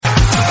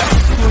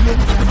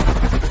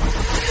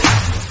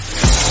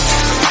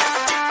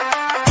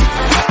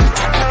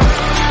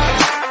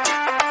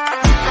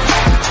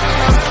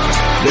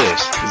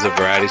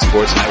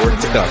Sports Network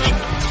production.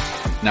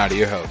 Now to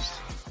your host.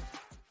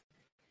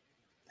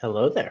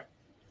 Hello there.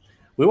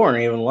 We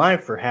weren't even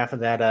live for half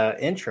of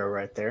that intro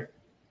right there.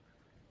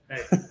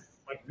 Hey,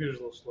 my computer's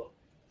a little slow.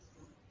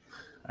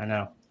 I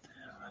know.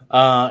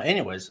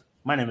 Anyways,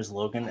 my name is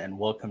Logan, and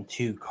welcome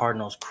to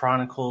Cardinals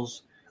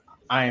Chronicles.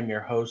 I am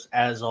your host,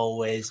 as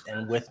always,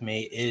 and with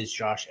me is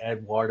Josh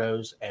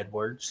Edwards.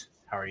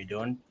 How are you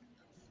doing?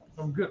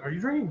 I'm good. Are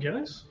you drinking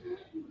Guinness?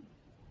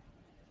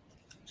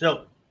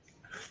 So,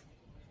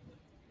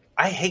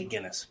 I hate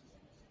Guinness.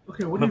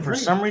 Okay, what are But you for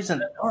drinking?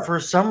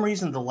 some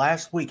reason, the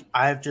last week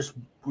I've just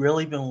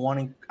really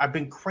been I've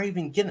been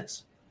craving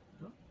Guinness.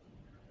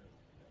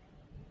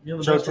 You know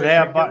the So best way today to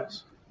I drink bought.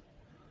 Guinness?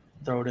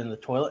 Throw it in the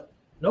toilet.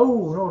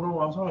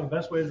 No. I'm talking the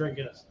best way to drink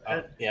Guinness.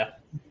 Yeah,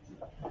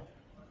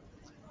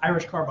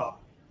 Irish car bomb.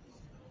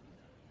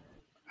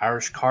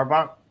 Irish car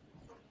bomb.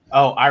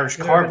 Oh, Irish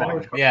You know, car an bomb.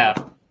 Irish car Yeah.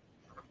 bomb.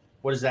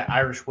 What is that?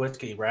 Irish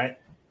whiskey, right?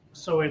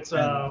 So it's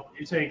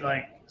you take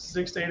like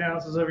 6 to 8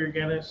 ounces of your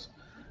Guinness,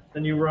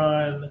 then you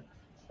run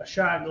a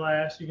shot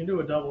glass. You can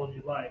do a double if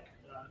you like.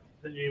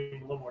 Then you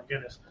need a little more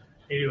Guinness.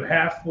 You do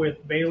half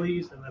with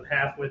Bailey's and then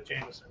half with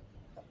Jameson.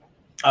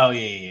 Oh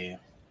yeah.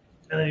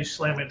 And then you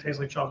slam it. It tastes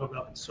like chocolate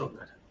milk. It's so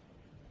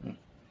good.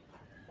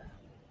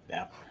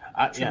 Yeah.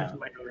 To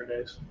my younger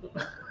days.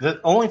 The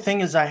only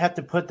thing is I have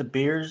to put the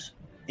beers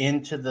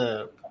into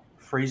the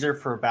freezer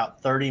for about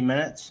 30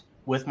 minutes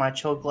with my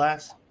chilled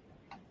glass.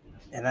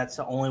 And that's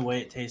the only way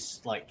it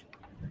tastes like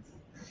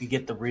you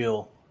get the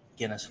real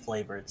Guinness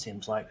flavor, it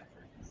seems like.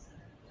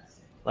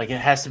 Like it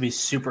has to be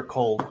super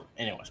cold.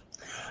 Anyways.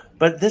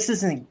 But this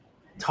isn't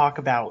talk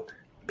about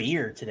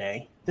beer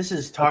today. This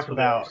is talk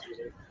about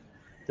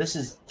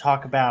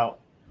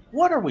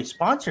what are we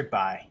sponsored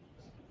by?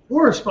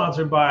 We're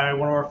sponsored by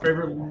one of our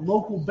favorite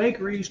local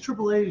bakeries,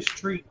 Triple A's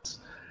Treats.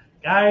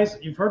 Guys,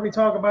 you've heard me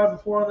talk about it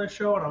before on this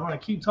show, and I'm going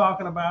to keep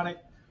talking about it.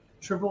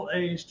 Triple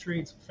A's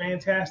Treats,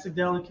 fantastic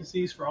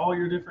delicacies for all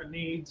your different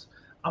needs.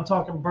 I'm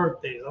talking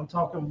birthdays. I'm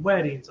talking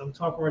weddings. I'm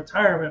talking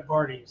retirement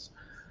parties.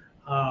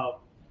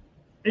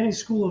 Any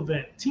school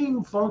event,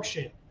 team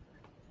function.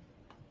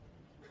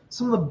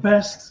 Some of the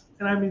best,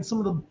 and I mean some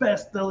of the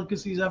best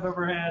delicacies I've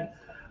ever had.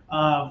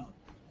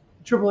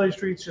 Triple A's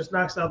Treats just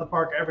knocks it out of the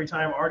park every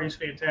time. Artie's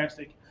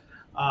fantastic.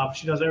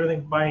 She does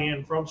everything by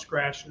hand from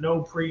scratch.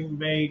 No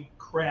pre-made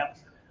crap.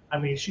 I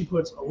mean, she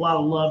puts a lot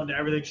of love into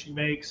everything she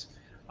makes.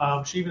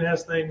 She even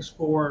has things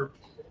for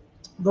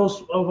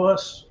those of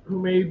us who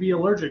may be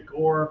allergic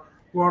or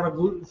who are on a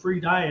gluten-free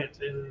diet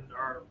and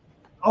are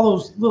all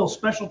those little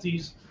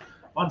specialties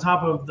on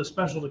top of the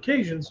special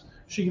occasions.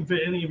 She can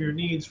fit any of your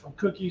needs from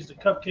cookies to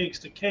cupcakes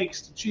to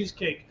cakes to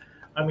cheesecake.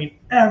 I mean,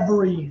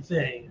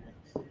 everything.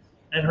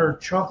 And her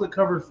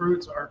chocolate-covered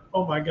fruits are,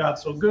 oh my God,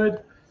 so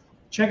good.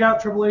 Check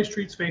out Triple A's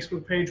Treats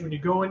Facebook page. When you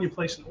go in, you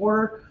place an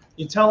order.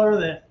 You tell her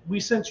that we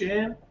sent you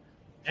in,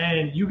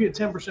 and you get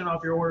 10%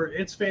 off your order.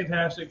 It's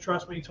fantastic.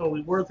 Trust me,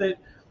 totally worth it.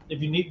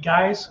 If you need,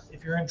 guys,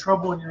 if you're in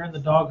trouble and you're in the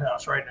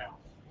doghouse right now,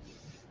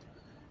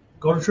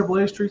 go to Triple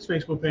A's Treats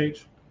Facebook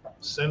page.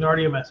 Send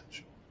Artie a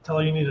message. Tell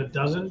her you need a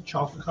dozen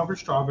chocolate-covered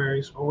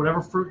strawberries or whatever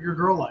fruit your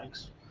girl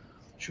likes.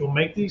 She'll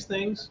make these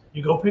things.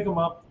 You go pick them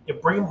up. You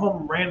bring them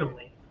home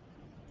randomly.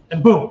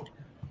 And boom,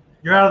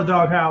 you're out of the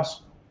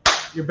doghouse.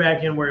 You're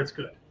back in where it's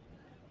good.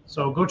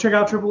 So go check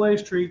out Triple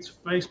A's Treats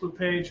Facebook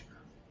page.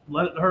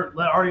 Let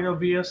Artie know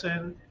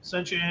VSN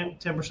sent you in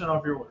 10%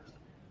 off your order.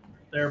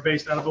 They're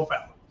based out of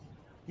O'Fallon.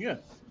 Yeah.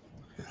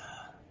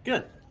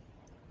 Good.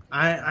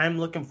 I'm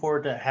looking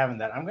forward to having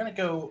that. I'm going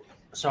to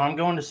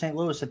St.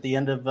 Louis at the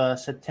end of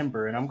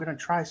September, and I'm going to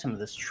try some of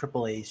this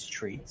Triple A's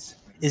Treats.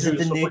 Is it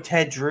the new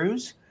Ted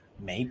Drew's?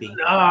 Maybe.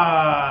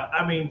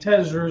 I mean,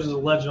 Ted Drew's is a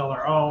legend on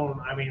their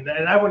own. I mean,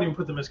 and I wouldn't even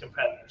put them as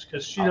competitors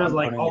because she does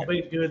like all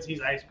baked goods.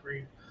 He's ice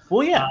cream.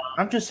 Well, yeah.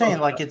 I'm just saying,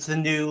 like it's the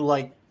new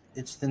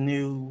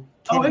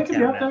Oh, it could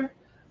be up there.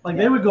 Like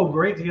they would go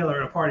great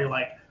together at a party.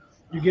 Like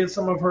you get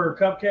some of her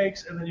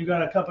cupcakes, and then you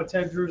got a cup of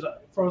Ted Drew's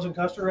frozen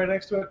custard right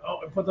next to it.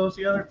 Oh, and put those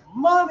together.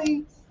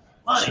 Money.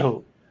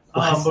 So,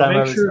 but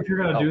make sure if you're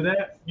going to do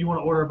that, you want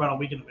to order about a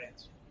week in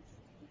advance.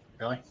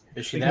 Really?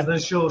 Is she because that? Then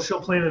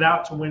she'll plan it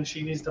out to when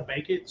she needs to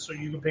bake it, so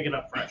you can pick it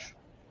up fresh.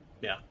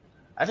 Yeah,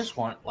 I just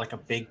want like a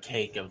big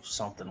cake of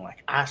something,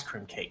 like ice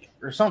cream cake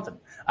or something.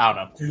 I don't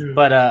know, Dude,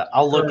 but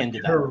I'll look into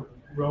that. Her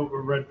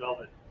red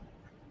velvet.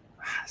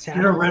 See,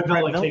 Her red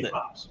velvet cake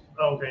pops.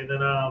 Okay, then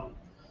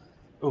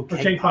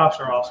cake pops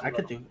are awesome. I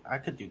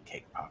could do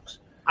cake pops.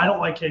 I don't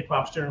like cake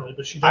pops generally,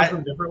 but she does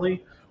them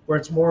differently, where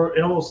it's more.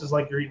 It almost is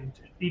like you're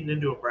eating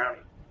into a brownie.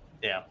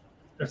 Yeah,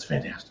 that's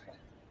fantastic.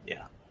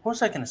 Yeah. What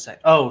was I going to say?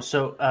 Oh,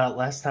 so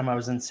last time I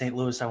was in St.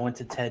 Louis, I went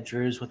to Ted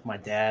Drew's with my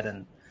dad,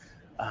 and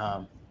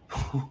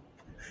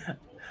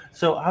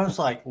so I was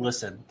like,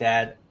 listen,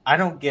 Dad, I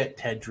don't get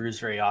Ted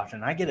Drew's very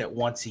often. I get it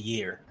once a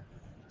year.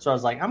 So I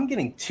was like, I'm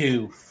getting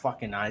 2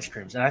 fucking ice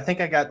creams. And I think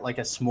I got like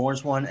a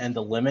s'mores one and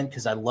the lemon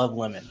because I love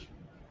lemon.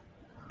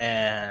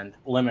 And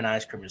lemon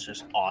ice cream is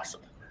just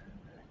awesome.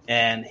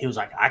 And he was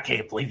like, I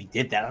can't believe you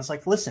did that. I was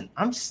like, listen,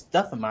 I'm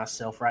stuffing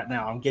myself right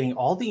now. I'm getting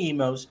all the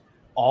emos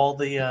all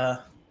the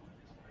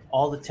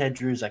Ted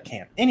Drews I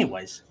can.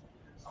 Anyways,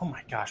 oh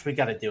my gosh, we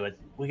got to do it.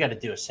 We got to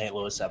do a St.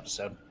 Louis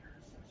episode.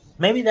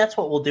 Maybe that's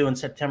what we'll do in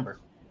September.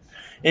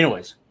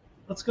 Anyways,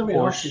 that's gonna be an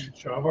off-season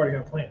show. I've already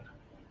got it planned.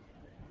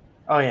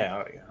 Oh yeah,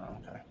 okay.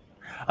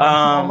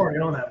 I'm already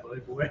on that,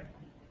 boy.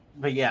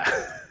 But yeah,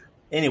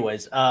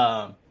 anyways,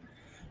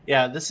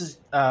 yeah, this is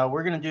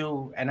we're gonna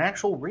do an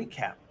actual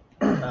recap.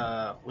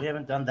 We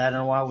haven't done that in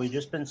a while. We've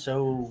just been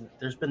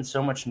there's been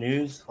so much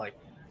news like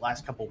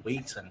last couple of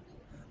weeks and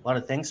a lot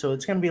of things, so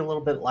it's gonna be a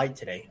little bit light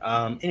today.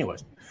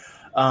 Anyways,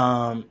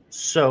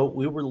 so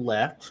we were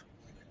left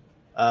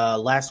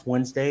last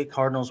Wednesday.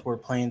 Cardinals were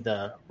playing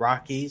the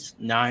Rockies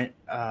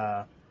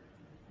on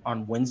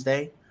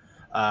Wednesday.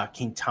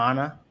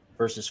 Quintana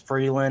versus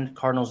Freeland.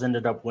 Cardinals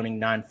ended up winning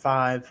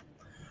 9-5.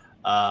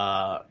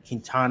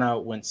 Quintana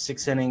went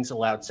 6 innings,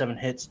 allowed 7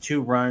 hits,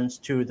 2 runs,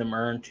 2 of them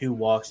earned, 2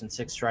 walks, and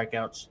 6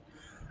 strikeouts.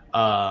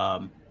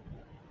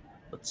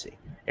 Let's see.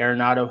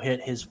 Arenado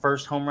hit his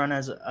first home run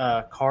as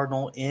a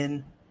Cardinal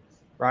in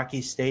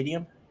Rockies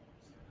Stadium,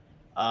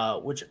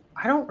 which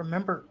I don't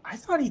remember. I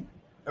thought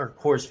or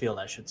Coors Field,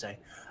 I should say.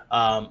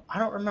 I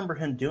don't remember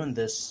him doing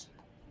this.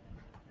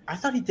 I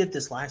thought he did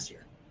this last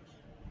year.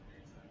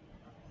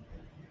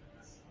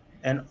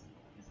 And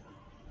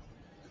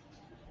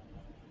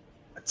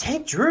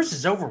Ted Drews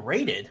is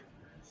overrated.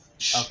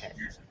 Okay.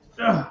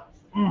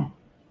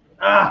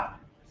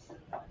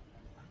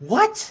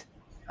 What?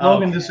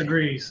 Logan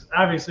disagrees.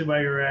 Obviously, by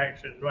his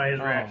reaction.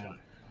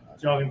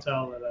 Y'all can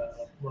tell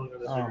that Logan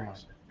disagrees. Oh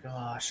my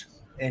gosh.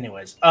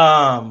 Anyways,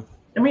 I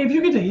mean, if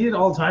you get to eat it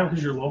all the time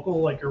because you're local,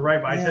 like you're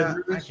right by Ted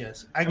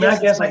Drews. I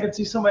guess I could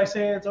see somebody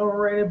saying it's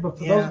overrated, but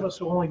for those of us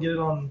who only get it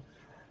on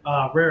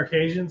rare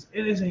occasions,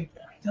 it is a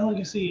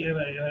delicacy and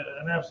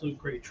an absolute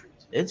great treat.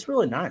 It's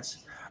really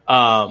nice.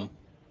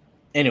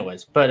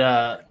 Anyways,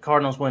 but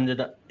Cardinals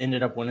ended up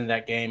winning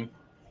that game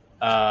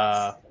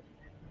 9-5.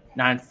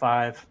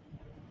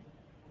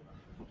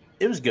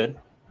 It was good.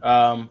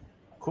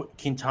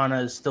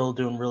 Quintana is still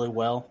doing really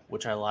well,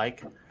 which I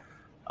like.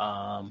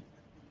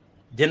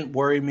 Didn't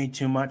worry me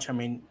too much. I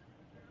mean,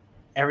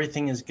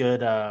 everything is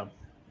good.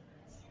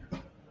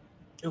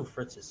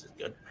 Fritz's is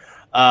good.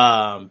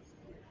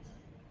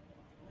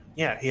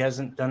 Yeah, he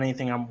hasn't done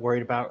anything I'm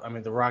worried about. I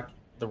mean,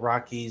 the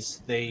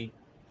Rockies, in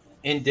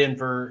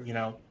Denver,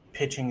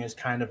 pitching is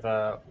kind of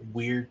a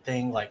weird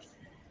thing. Like,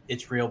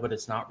 it's real, but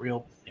it's not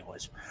real.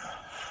 Anyways,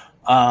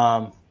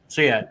 so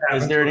yeah,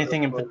 is there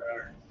anything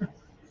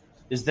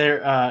is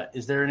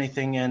there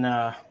anything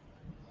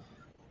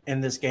in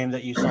this game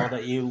that you saw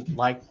that you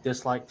liked,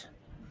 disliked?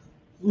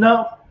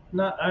 No.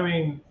 No.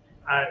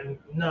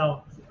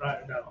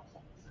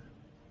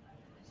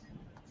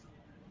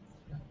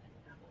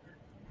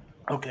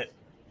 Okay,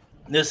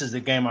 this is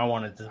the game I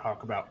wanted to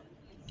talk about.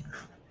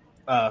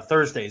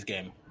 Thursday's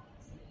game.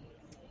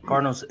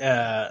 Cardinals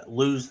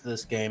lose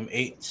this game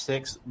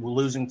 8-6,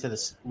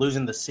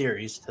 losing the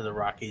series to the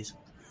Rockies.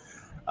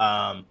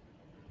 Hudson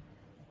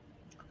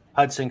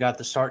got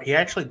the start. He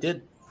actually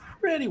did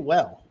pretty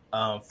well.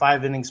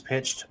 5 innings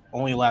pitched,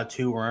 only allowed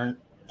 2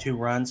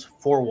 runs,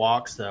 4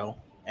 walks though,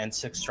 and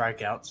 6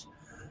 strikeouts.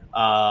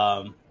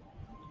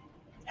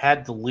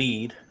 Had the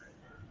lead.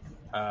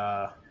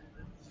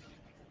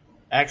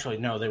 Actually,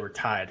 no, they were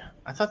tied.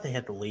 I thought they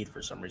had the lead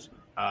for some reason.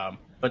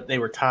 But they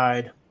were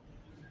tied,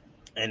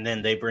 and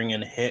then they bring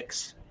in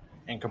Hicks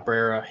and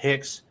Cabrera.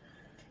 Hicks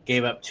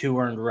gave up 2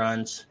 earned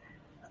runs,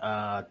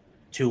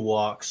 2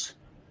 walks,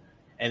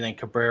 and then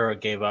Cabrera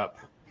gave up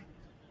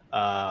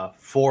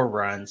 4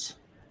 runs,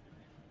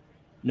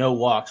 no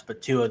walks,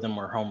 but 2 of them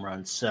were home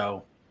runs.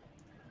 So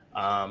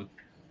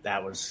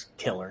that was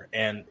killer,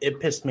 and it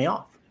pissed me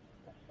off,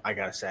 I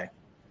gotta say.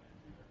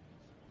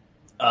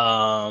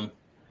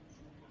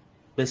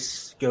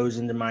 This goes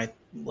into my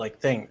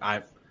thing.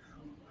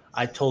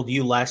 I told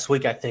you last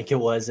week, I think it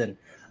was, and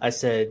I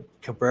said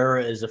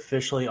Cabrera is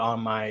officially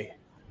on my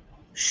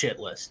shit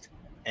list,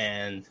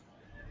 and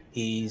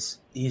he's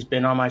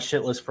been on my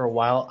shit list for a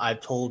while.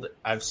 I've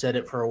said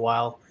it for a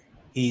while.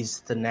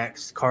 He's the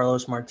next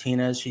Carlos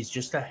Martinez. He's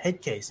just a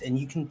head case, and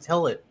you can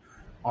tell it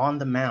on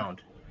the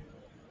mound.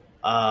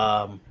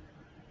 And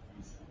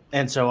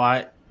so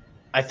I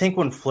think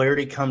when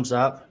Flaherty comes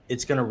up,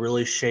 it's going to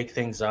really shake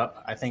things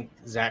up. I think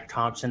Zach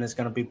Thompson is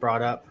going to be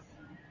brought up,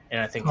 and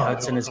I think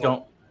Hudson is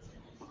going.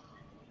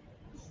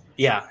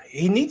 Yeah,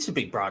 he needs to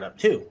be brought up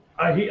too.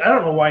 I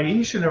don't know why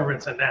he should never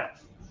been sent down.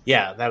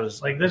 Yeah, that was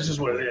that's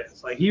just what it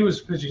is. He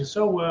was pitching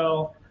so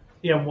well.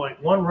 He had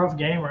one rough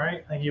game,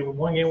 right? He had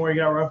one game where he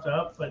got roughed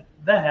up, but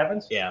that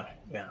happens. Yeah.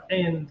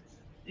 And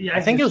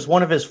I think it was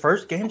one of his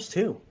first games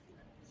too.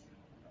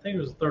 I think it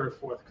was the 3rd or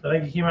 4th. Because I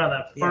think he came out of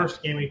that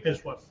first game. He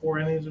pitched 4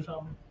 innings or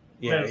something.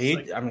 Yeah,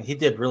 he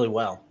did really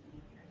well.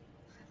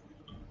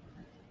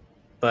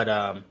 But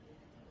I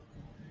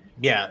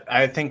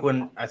think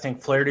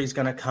Flaherty's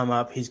going to come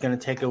up. He's going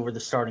to take over the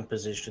starting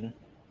position.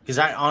 Because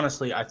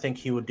I think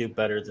he would do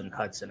better than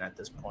Hudson at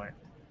this point.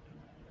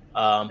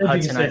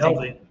 Hudson, I think,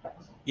 healthy.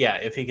 Yeah,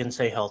 if he can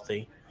stay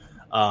healthy.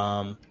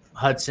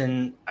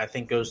 Hudson, I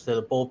think, goes to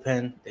the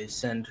bullpen. They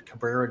send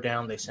Cabrera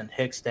down. They send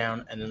Hicks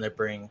down, and then they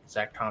bring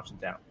Zach Thompson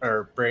down,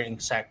 or bring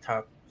Zach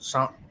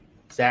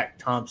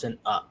Thompson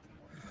up.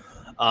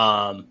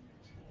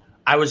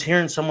 I was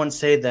hearing someone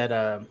say that,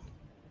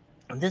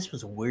 and this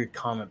was a weird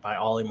comment by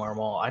Ollie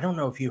Marmol. I don't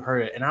know if you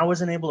heard it, and I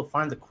wasn't able to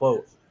find the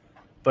quote,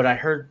 but I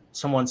heard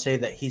someone say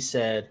that he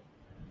said,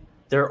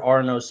 there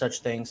are no such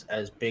things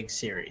as big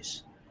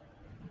series.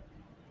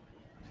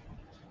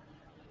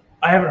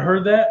 I haven't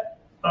heard that,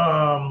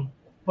 but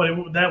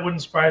that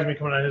wouldn't surprise me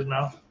coming out of his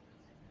mouth.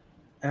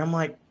 And I'm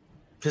like,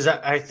 because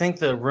I think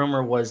the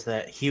rumor was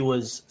that he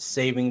was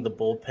saving the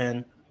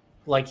bullpen.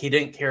 Like, he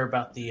didn't care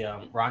about the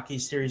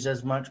Rockies series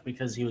as much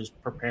because he was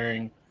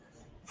preparing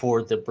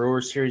for the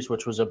Brewers series,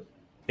 which was a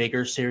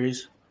bigger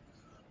series.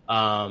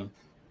 And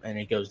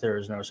he goes, there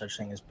is no such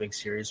thing as big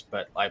series,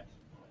 but I'm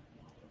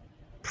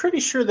pretty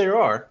sure there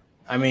are.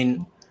 I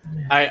mean,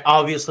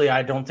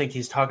 I don't think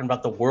he's talking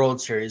about the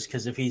World Series,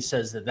 because if he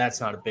says that that's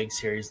not a big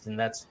series, then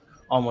that's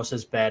almost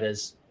as bad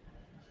as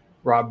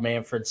Rob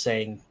Manfred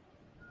saying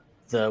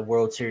the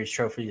World Series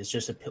trophy is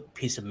just a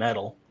piece of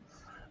metal.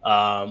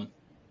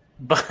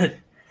 But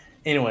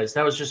anyways,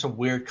 that was just a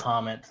weird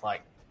comment.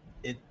 Like,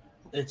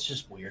 it's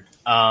just weird.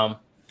 But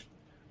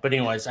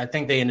anyways, I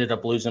think they ended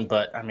up losing,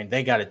 but I mean,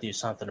 they got to do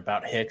something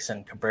about Hicks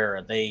and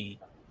Cabrera. Cabrera's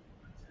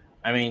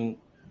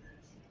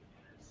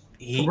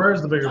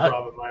the bigger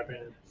problem, in my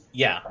opinion.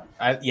 Yeah,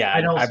 I see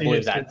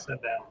believe Hicks that. get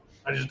sent down.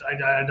 I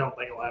don't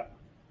think it'll happen.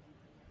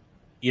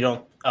 You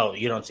don't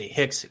see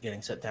Hicks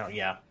getting set down.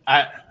 Yeah,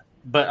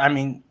 but I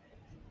mean,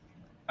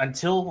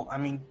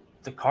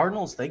 the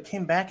Cardinals, they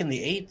came back in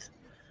the eighth.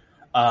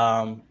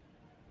 5-8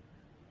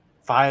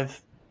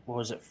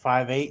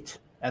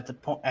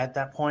 at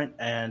that point,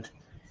 and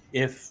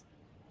if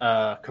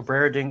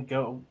Cabrera didn't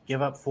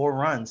give up 4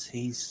 runs,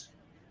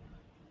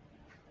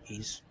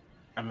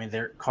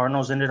 their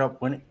Cardinals end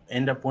up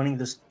winning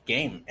this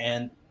game.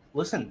 And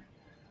listen,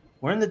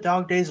 we're in the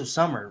dog days of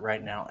summer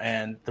right now,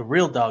 and the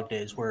real dog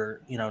days where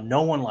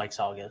no one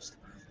likes August,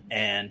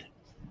 and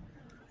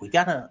we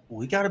gotta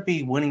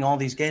be winning all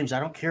these games. I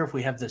don't care if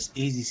we have this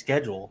easy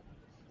schedule,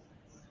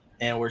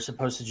 and we're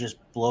supposed to just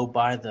blow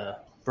by the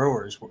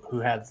Brewers, who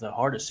have the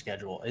hardest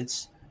schedule.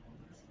 It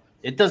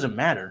doesn't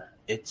matter.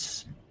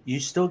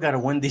 You still got to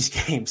win these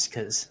games,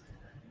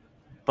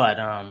 but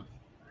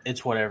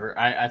it's whatever.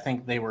 I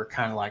think they were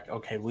kind of like,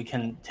 okay, we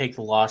can take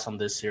the loss on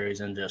this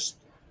series and just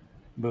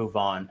move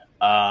on.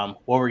 What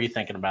were you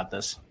thinking about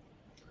this?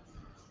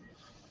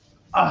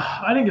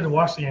 I didn't get to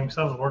watch the game because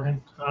I was working,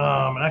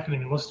 and I couldn't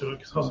even listen to it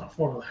because I was on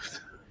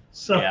forklift.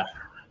 So yeah.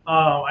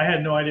 I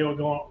had no idea what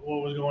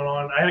was going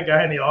on. I had a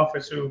guy in the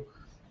office who,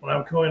 when I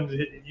would go in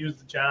to use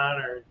the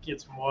John or get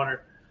some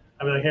water,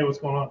 I'd be like, "Hey, what's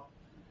going on?"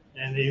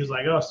 And he was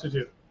like, "Oh, it's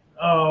 2-2.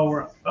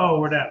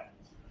 We're down."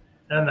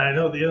 And I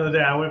know at the end of the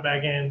day, I went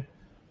back in.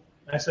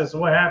 I said, "So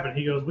what happened?"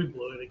 He goes, "We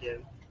blew it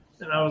again."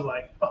 And I was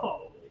like,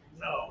 "Oh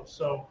no!"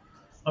 So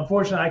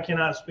unfortunately, I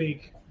cannot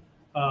speak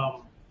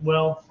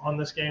well on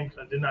this game because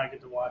I did not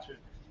get to watch it.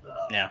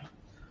 Yeah.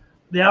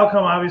 The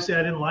outcome, obviously,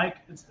 I didn't like.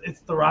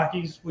 It's the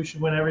Rockies. We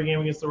should win every game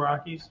against the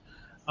Rockies,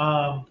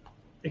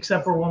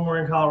 except for when we're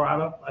in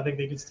Colorado. I think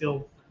they could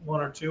steal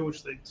 1 or 2,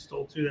 which they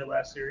stole 2 that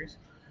last series.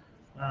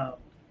 But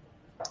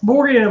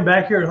we're getting them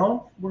back here at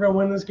home. We're going to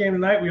win this game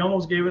tonight. We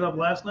almost gave it up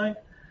last night.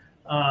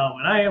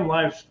 And I am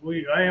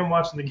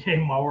watching the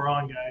game while we're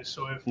on, guys.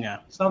 So if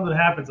something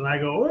happens and I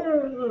go,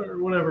 or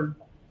whatever,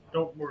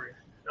 don't worry.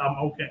 I'm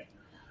okay.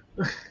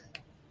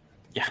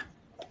 Yeah.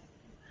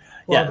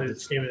 Well,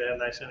 this game had a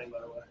nice inning,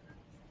 by the way.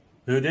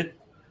 Who did?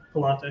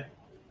 Galante.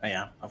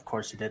 Yeah, of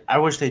course he did. I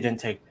wish they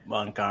didn't take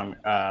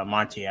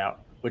Monty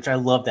out, which I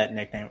love that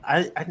nickname.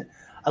 I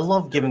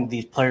love giving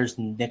these players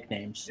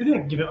nicknames. You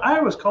didn't give him. I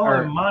was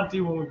calling him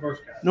Monty when we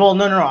first got him. Well,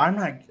 no. I'm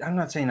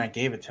not saying I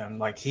gave it to him.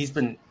 Like, he's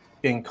been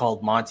being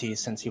called Monty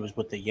since he was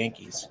with the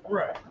Yankees.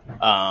 Right.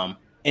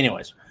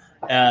 Anyways,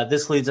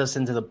 this leads us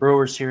into the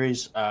Brewers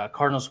series.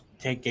 Cardinals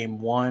take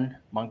game 1.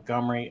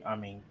 Montgomery,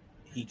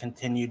 he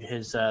continued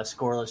his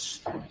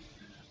scoreless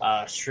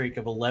streak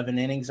of 11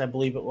 innings, I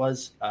believe it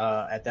was,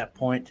 at that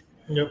point.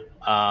 Yep.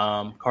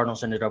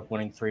 Cardinals ended up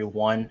winning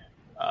 3-1.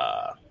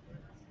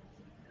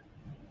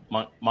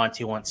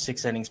 Monty went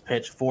 6 innings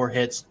pitched, 4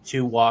 hits,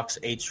 2 walks,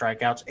 8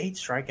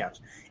 strikeouts.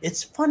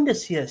 It's fun to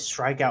see a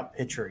strikeout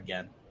pitcher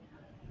again.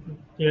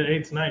 He had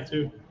 8 tonight,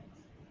 too.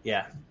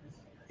 Yeah.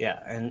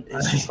 And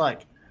it's just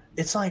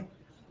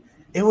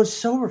it was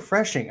so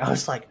refreshing. I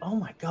was like, oh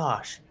my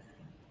gosh.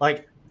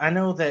 Like, I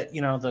know that,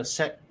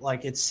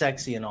 it's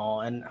sexy and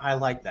all, and I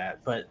like that,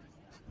 but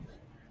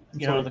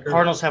the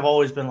Cardinals have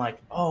always been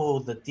like, oh,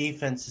 the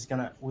defense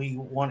we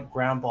want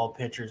ground ball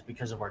pitchers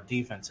because of our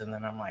defense. And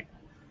then I'm like,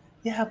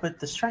 yeah, but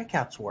the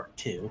strikeouts work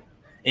too.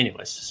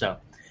 Anyways, so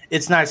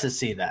it's nice to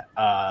see that.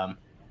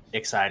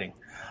 Exciting.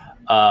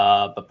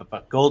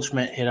 But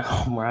Goldschmidt hit a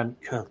home run.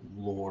 Good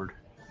Lord.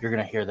 You're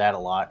going to hear that a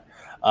lot.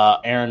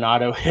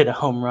 Arenado hit a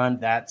home run.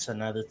 That's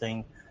another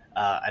thing.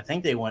 I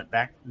think they went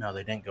back. No,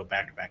 they didn't go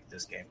back-to-back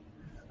this game.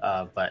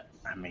 But,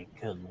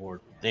 good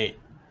Lord.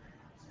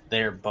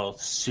 they're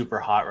both super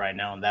hot right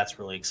now, and that's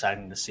really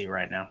exciting to see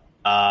right now.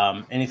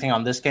 Anything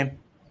on this game?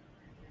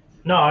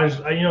 No, it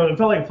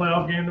felt like a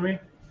playoff game to me,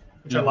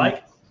 which I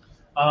like.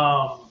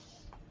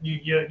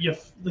 You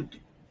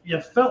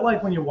felt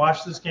like when you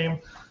watched this game,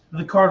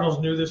 the Cardinals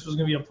knew this was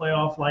going to be a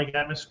playoff-like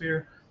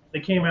atmosphere.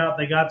 They came out,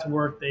 they got to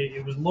work.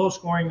 It was a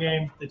low-scoring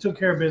game. They took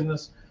care of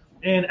business.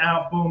 In,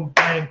 out, boom,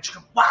 bang,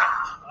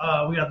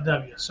 wow, we got the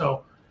W.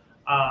 So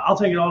I'll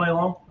take it all day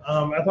long.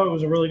 I thought it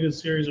was a really good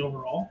series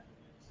overall.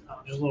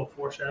 Just a little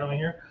foreshadowing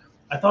here.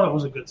 I thought it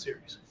was a good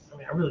series. I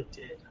mean, I really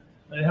did.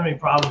 I didn't have any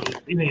problems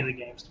with any of the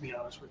games, to be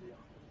honest with you.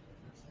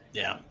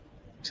 Yeah.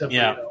 Except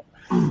for,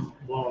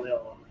 blowing the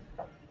other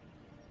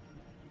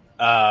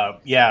one.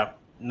 Yeah.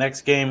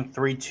 Next game,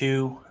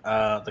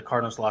 3-2. The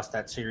Cardinals lost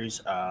that series.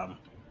 It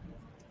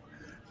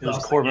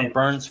was Corbin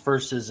Burns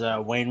versus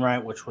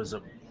Wainwright, which was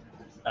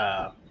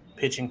a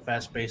pitching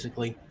fest,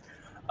 basically.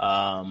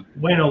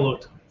 Waino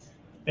looked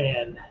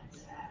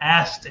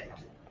fantastic.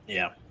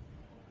 Yeah.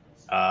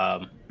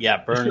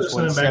 Burns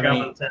went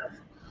 70.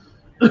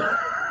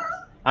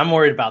 I'm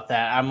worried about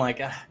that. I'm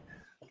like,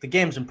 the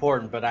game's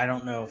important, but I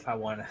don't know if I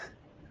want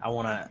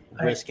to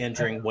risk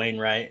injuring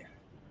Wainwright.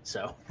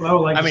 So, it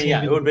would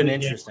have been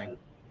interesting.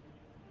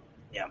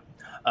 Yeah.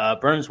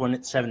 Burns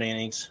went 7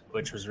 innings,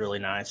 which was really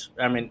nice.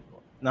 I mean,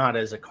 not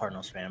as a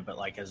Cardinals fan, but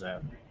as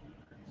a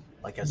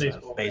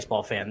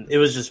baseball fan. It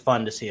was just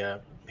fun to see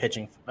a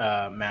pitching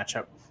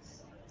matchup.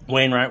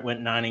 Wainwright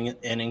went 9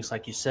 innings,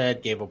 like you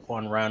said, gave up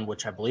 1 run,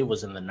 which I believe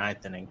was in the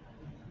 9th inning,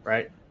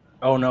 right?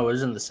 Oh, no, it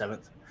was in the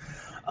 7th.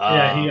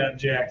 He got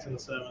jacked in the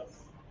 7th.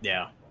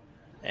 Yeah.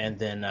 And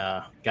then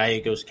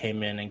Gallegos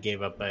came in and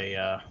gave up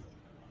a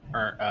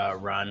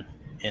run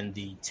in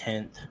the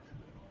 10th.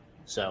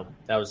 So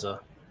that was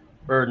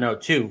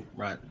 2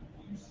 run.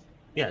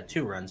 Yeah,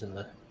 2 runs in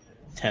the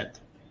 10th.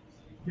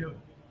 Yep.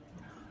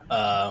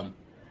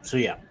 So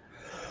yeah,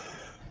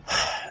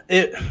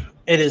 it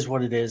is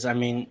what it is. I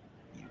mean,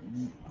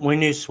 we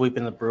knew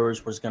sweeping the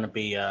Brewers was going to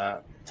be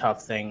a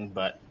tough thing,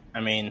 but I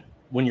mean,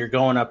 when you're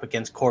going up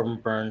against Corbin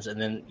Burns and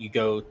then you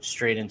go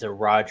straight into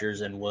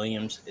Rogers and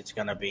Williams, it's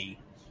going to be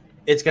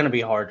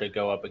hard to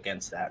go up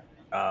against that.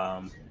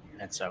 And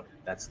so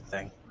that's the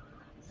thing.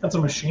 That's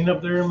a machine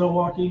up there in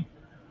Milwaukee.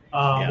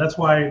 That's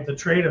why the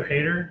trade of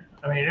Hader.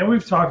 I mean, and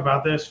we've talked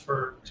about this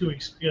for 2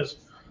 weeks because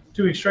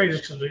 2 weeks straight,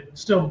 just because it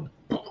still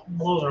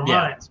blows our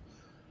minds.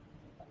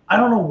 I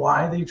don't know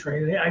why they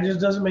traded it. It just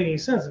doesn't make any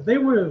sense. If they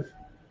would have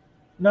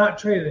not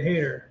traded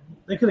Hader,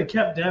 they could have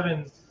kept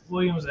Devin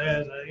Williams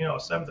as a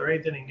 7th or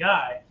 8th inning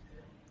guy.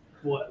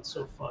 What?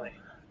 So funny.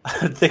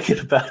 I'm thinking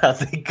about how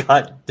they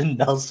got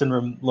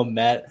Nelson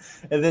Lamet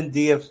and then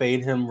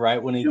DFA'd him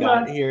right when he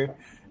got here.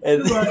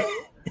 And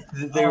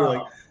they were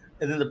like,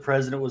 and then the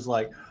president was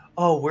like,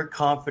 "Oh, we're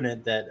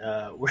confident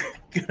that we're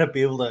gonna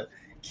be able to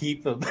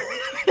keep him."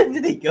 And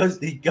then he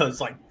goes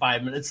like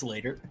 5 minutes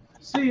later.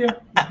 See ya.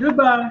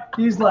 Goodbye.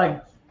 He's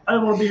like, I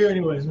don't want to be here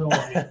anyways. No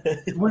way.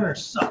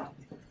 Winners suck.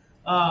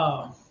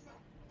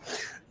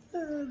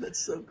 That's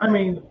so cool. I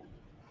mean,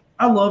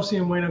 I love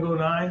seeing Waino go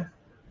 9.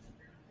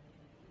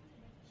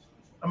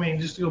 I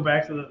mean, just to go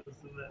back to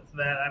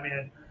that, I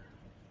mean,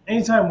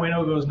 anytime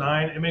Waino goes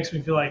 9, it makes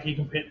me feel like he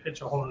can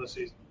pitch a whole other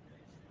season.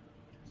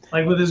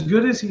 Like, with as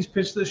good as he's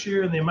pitched this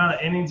year and the amount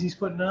of innings he's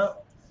putting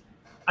up,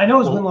 I know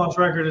his win-loss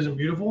record isn't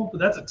beautiful, but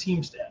that's a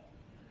team stat.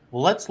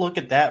 Well, let's look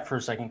at that for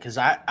a second, because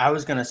I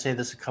was going to say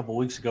this a couple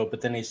weeks ago,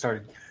 but then he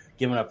started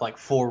giving up like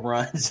 4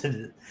 runs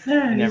and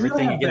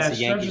everything against the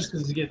Yankees.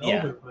 Because he's getting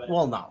older. But.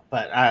 Well, no,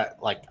 but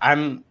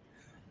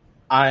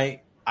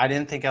I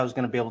didn't think I was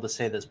going to be able to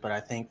say this, but I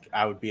think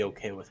I would be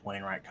okay with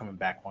Wainwright coming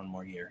back 1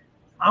 more year.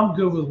 I'm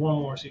good with 1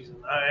 more season.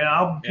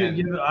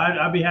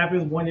 I'd be happy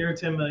with 1 year,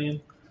 $10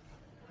 million,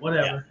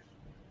 whatever.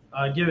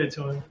 Give it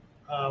to him.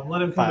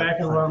 Let him come back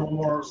and run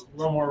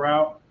one more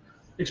route,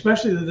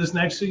 especially this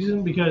next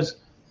season, because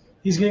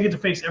he's going to get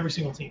to face every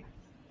single team.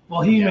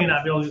 Well, he may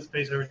not be able to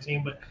face every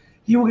team, but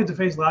he will get to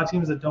face a lot of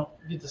teams that don't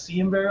get to see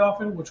him very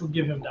often, which will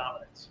give him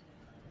dominance.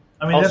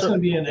 I mean, that's going to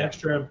be an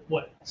extra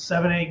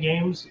 7-8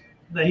 games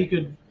that he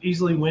could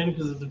easily win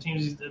because of the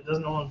teams he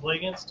doesn't know how to play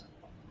against.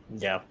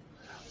 Yeah.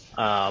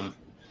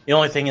 The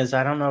only thing is,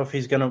 I don't know if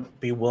he's going to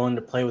be willing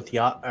to play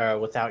without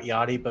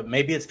Yachty, but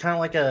maybe it's kind of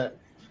like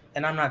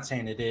and I'm not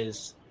saying it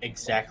is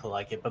exactly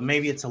like it, but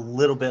maybe it's a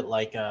little bit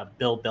like a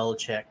Bill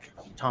Belichick,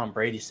 Tom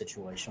Brady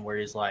situation where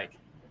he's like,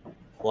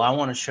 well, I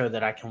want to show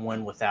that I can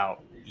win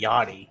without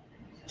Yachty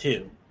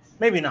too.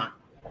 Maybe not.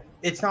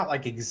 It's not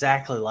like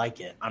exactly like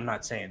it. I'm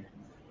not saying,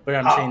 but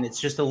I'm saying it's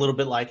just a little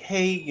bit like,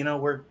 hey,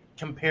 we're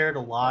compared a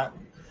lot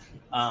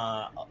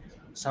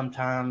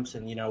sometimes,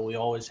 and we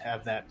always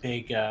have that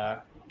big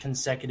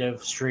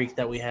consecutive streak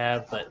that we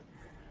have,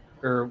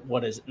 or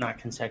what is it? Not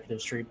consecutive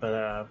streak,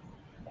 but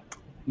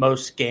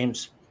most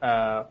games,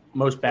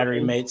 most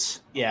battery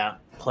mates,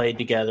 played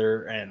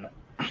together, and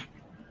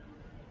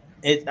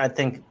I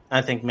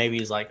think maybe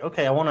he's like,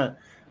 okay,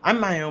 I'm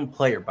my own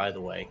player, by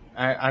the way.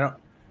 I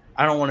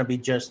don't want to be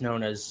just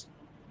known as,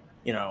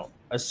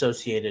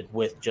 associated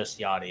with just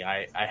Yachty.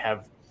 I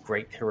have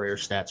great career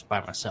stats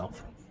by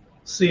myself.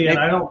 See, and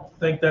I don't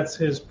think that's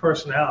his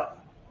personality.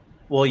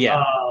 Well,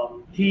 yeah.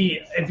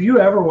 If you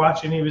ever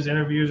watch any of his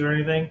interviews or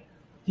anything,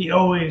 he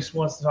always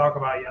wants to talk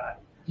about Yachty.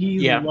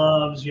 He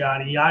loves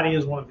Yachty. Yachty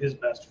is one of his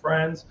best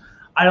friends.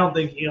 I don't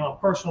think, on a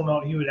personal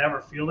note, he would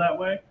ever feel that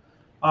way.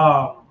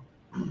 I'm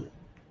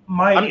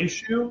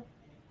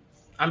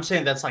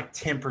saying that's like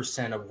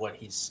 10% of what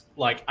he's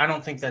like. I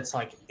don't think that's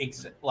like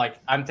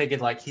I'm thinking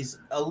like he's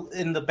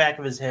in the back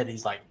of his head.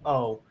 He's like,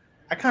 oh,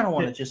 I kind of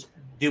want to just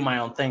do my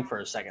own thing for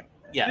a second.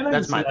 Yeah,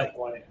 that's my thing.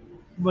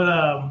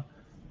 But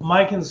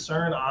my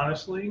concern,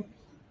 honestly,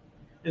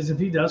 is if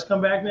he does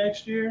come back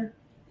next year,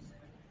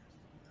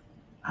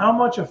 how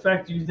much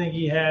effect do you think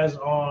he has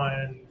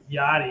on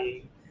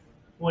Yachty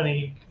when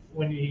he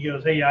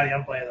goes, hey, Yachty,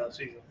 I'm playing another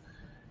season.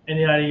 And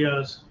Yachty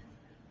goes,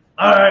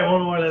 all right,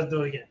 one more, let's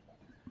do it again.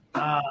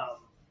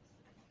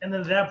 And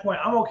then at that point,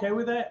 I'm okay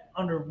with that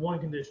under one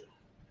condition.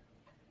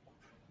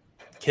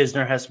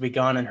 Kisner has to be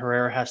gone and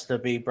Herrera has to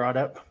be brought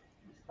up?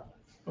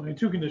 Okay,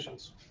 two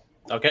conditions.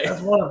 Okay.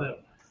 That's one of them.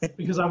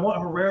 Because I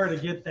want Herrera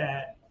to get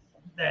that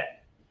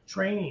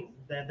training,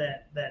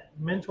 that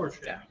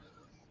mentorship. Yeah.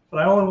 But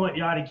I only want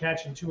Yachty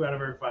catching 2 out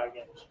of every 5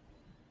 games.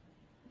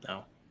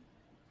 No.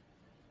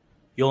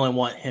 You only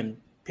want him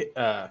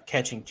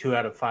catching 2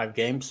 out of 5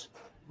 games?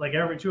 Like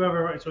every 2 out of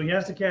every. So he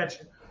has to catch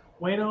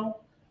Waino,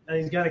 and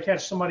he's got to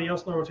catch somebody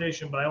else in the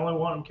rotation, but I only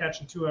want him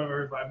catching 2 out of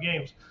every 5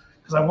 games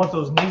because I want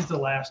those knees to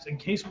last. In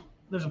case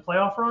there's a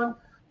playoff run,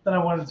 then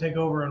I want to take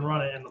over and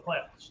run it in the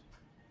playoffs.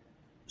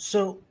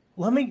 So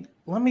let me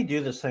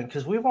do this thing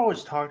because we've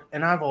always talked,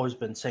 and I've always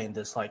been saying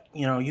this, like,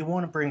 you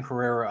want to bring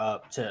Herrera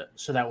up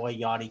so that way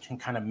Yachty can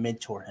kind of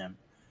mentor him.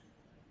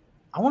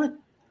 I want to,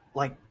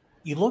 like,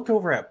 you look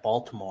over at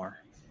Baltimore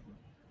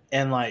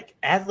and, like,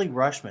 Adley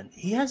Rutschman,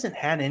 he hasn't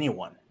had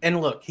anyone.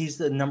 And look, he's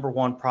the number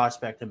 1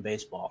 prospect in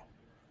baseball.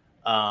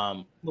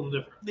 A little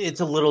different.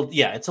 It's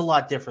a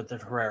lot different than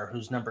Herrera,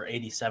 who's number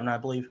 87, I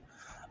believe.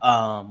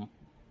 I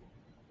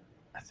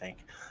think.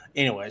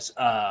 Anyways,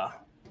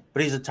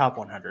 but he's a top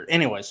 100.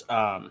 Anyways,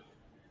 and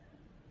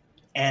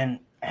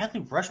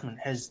Adley Rutschman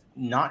has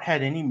not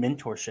had any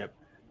mentorship,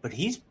 but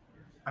he's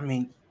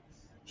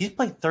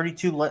played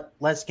 32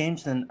 less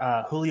games than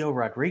Julio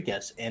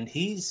Rodriguez, and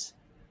he's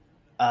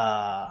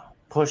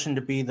pushing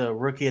to be the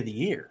rookie of the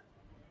year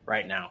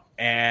right now.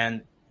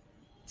 And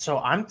so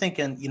I'm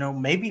thinking,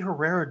 maybe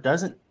Herrera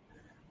doesn't.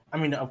 I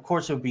mean, of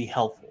course, it would be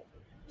helpful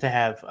to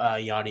have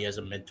Yachty as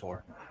a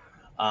mentor.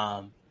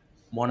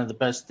 One of the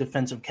best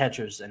defensive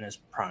catchers in his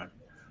prime.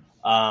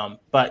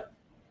 But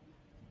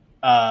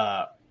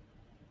I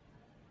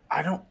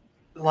don't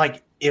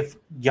like if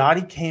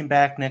Yachty came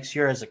back next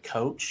year as a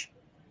coach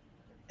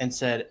and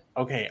said,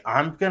 okay,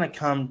 I'm going to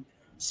come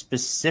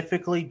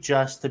specifically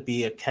just to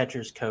be a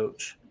catcher's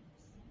coach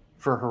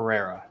for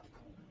Herrera.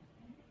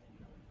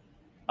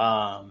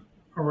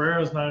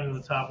 Herrera's not in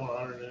the top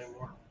 100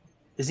 anymore.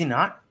 Is he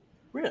not?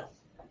 Real?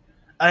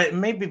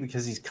 Maybe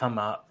because he's come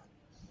up.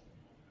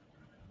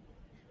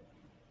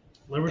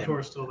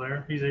 Liberatore's still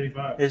there. He's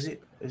 85. Is he?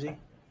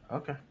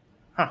 Okay.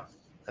 Huh.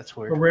 That's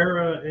weird.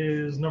 Herrera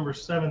is number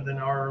 7th in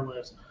our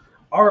list.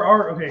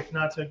 Okay,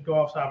 not to go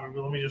off topic,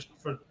 but let me just,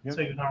 for the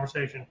sake of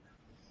conversation.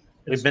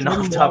 We've been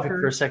off topic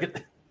for a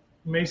second.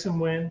 Mason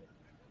Wynn.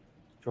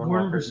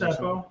 Gordon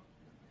Graceffo.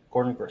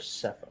 Gordon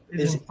Graceffo.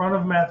 Is in front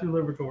of Matthew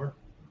Liberatore.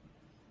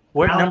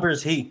 What number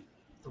is he?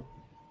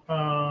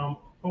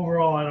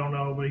 Overall, I don't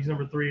know, but he's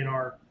number 3 in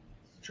our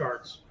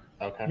charts.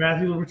 Okay.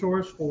 Matthew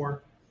Liberatore is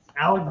 4.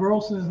 Alec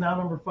Burleson is now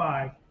number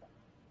 5.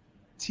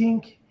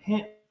 Tink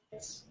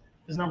Hintz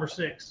is number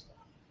 6.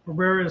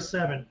 Herrera is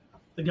 7.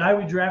 The guy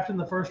we drafted in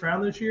the first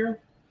round this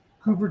year,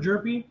 Cooper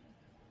Jerpy,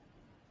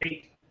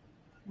 8.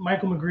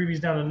 Michael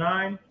McGreevy's down to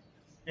 9.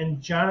 And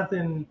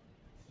Jonathan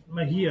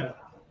Mejia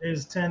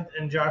is 10th,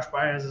 and Josh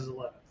Baez is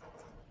 11th.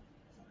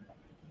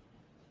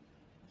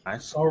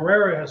 Nice. So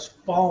Herrera has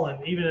fallen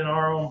even in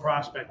our own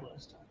prospect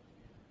list.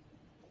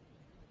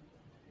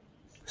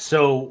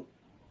 So,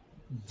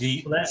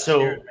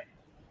 scares me.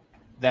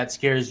 That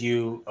scares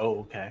you?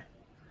 Oh, okay.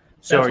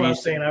 So that's what I'm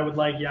saying. I would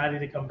like Yachty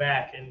to come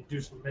back and do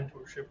some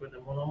mentorship with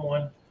him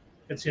one-on-one.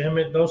 It's him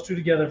and those two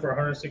together for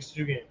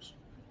 162 games.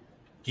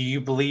 Do you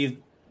believe?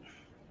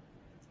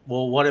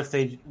 Well, what if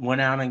they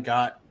went out and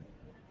got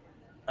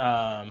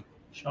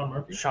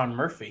Sean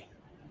Murphy?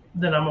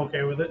 Then I'm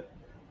okay with it.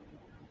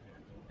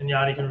 And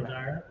Yachty can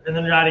retire. And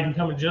then Yachty can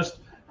come and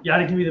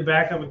Yachty can be the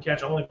backup and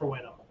catch only for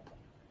Waino.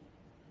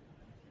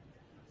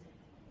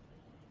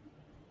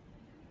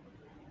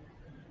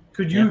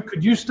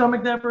 Could you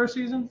stomach that for a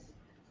season?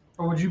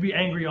 Or would you be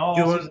angry all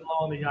season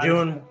long that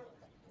Yachty?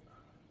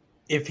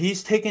 If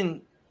he's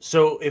taken –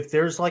 so if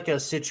there's like a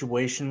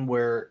situation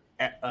where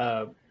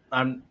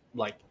I'm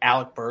like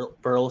Alec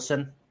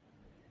Burleson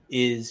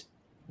is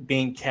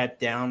being kept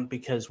down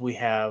because we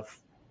have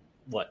 –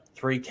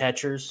 3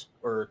 catchers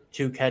or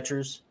 2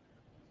 catchers?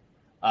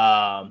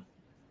 Sorry,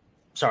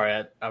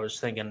 I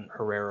was thinking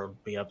Herrera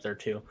would be up there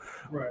too.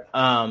 Right.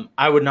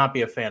 I would not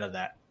be a fan of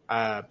that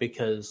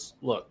because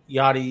look,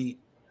 Yachty,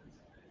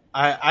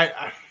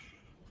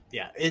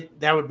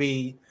 that would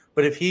be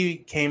But if he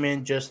came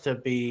in just to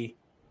be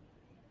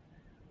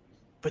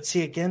 – but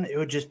see, again, it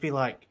would just be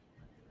like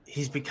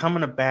he's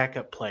becoming a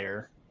backup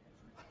player.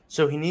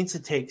 So he needs to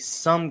take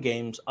some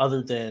games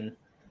other than,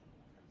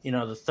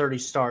 the 30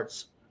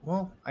 starts.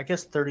 Well, I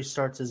guess 30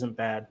 starts isn't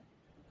bad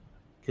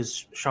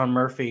because Sean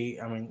Murphy,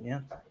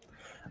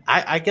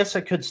 I guess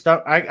I could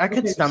I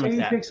could stomach say he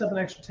that. picks up an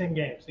extra 10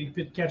 games. He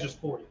catches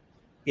 40.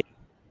 Yeah.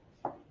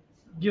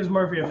 Gives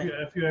Murphy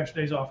a few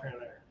extra days off here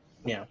and there.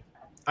 Yeah.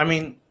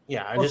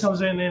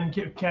 Comes in and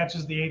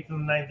catches the 8th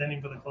and the 9th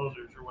inning for the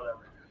closers or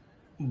whatever.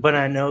 But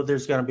I know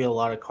there's going to be a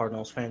lot of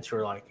Cardinals fans who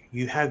are like,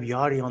 you have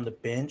Yachty on the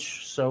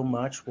bench so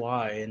much.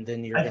 Why? And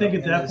then I think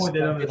at that point they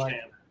don't understand.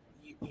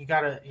 Like, you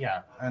got to,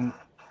 yeah. And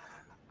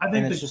I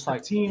think it's just the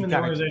like, team and the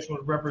organization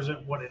would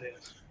represent what it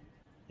is.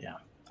 Yeah.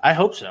 I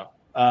hope so.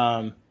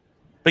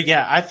 But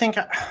yeah, I think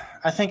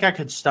I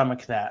could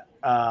stomach that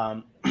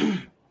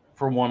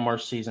for one more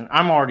season.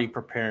 I'm already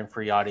preparing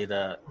for Yachty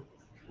to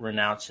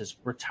renounce his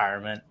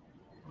retirement.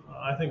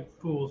 I think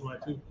Pools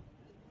might too.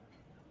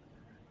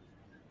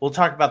 We'll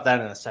talk about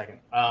that in a second,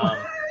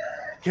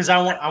 because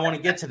I want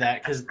to get to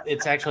that because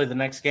it's actually the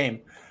next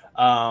game.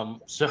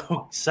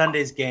 So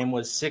Sunday's game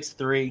was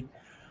 6-3.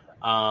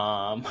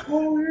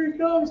 Oh, here he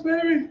comes,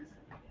 baby!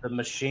 The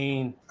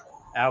machine,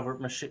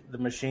 the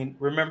machine.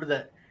 Remember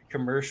that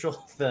commercial?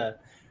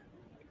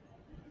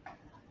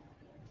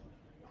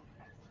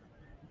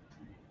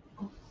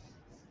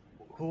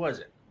 Who was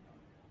it?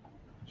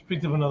 Just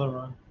picked up another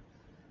run.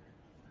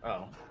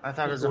 Oh, I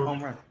thought it was a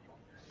home run.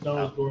 No,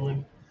 it was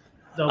Gorman.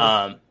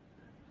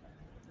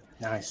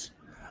 Nice.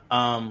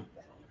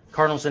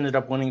 Cardinals ended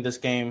up winning this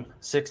game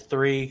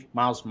 6-3.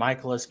 Miles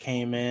Michaelis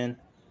came in.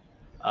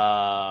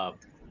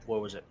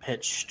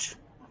 Pitched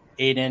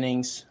 8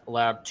 innings,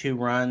 allowed 2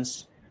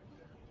 runs,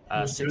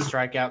 6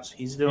 strikeouts.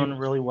 He's doing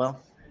really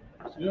well.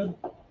 That's good.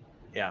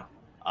 Yeah.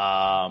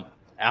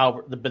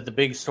 But the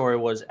big story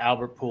was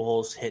Albert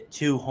Pujols hit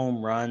 2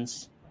 home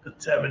runs. The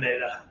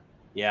Terminator.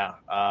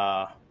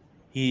 Yeah.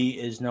 He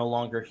is no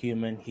longer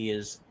human. He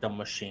is the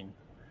machine.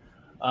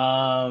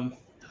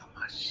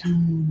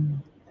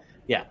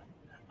 Yeah.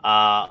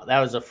 That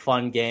was a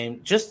fun game.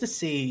 Just to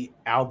see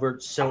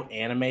Albert so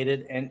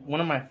animated. And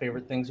one of my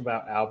favorite things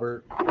about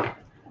Albert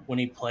when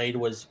he played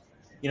was,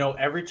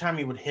 every time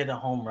he would hit a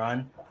home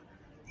run,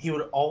 he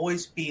would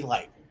always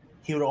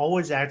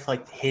act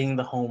like hitting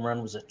the home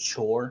run was a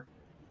chore.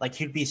 Like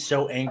he'd be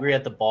so angry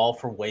at the ball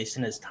for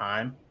wasting his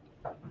time.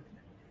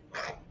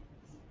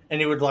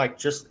 And he would what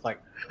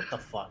the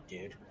fuck,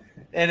 dude?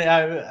 And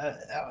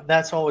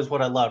that's always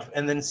what I love.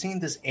 And then seeing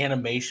this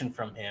animation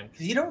from him,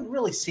 because you don't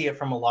really see it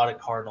from a lot of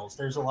Cardinals.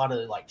 There's a lot of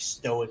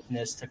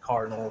stoicness to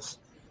Cardinals.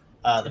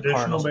 The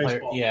Cardinals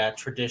player,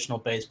 traditional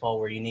baseball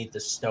where you need the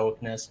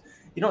stoicness.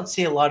 You don't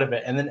see a lot of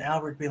it. And then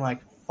Albert being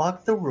like,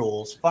 fuck the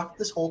rules, fuck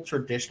this whole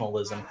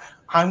traditionalism.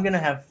 I'm gonna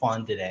have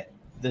fun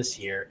this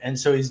year. And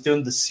so he's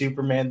doing the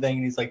Superman thing,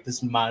 and he's like, this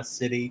is my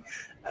city.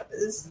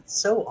 It's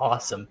so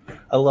awesome.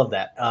 I love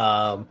that.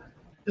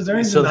 Is there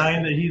any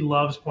denying that he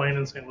loves playing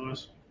in St.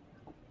 Louis?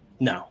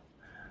 No.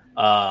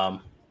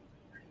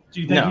 Do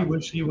you think he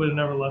wished he would have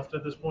never left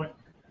at this point?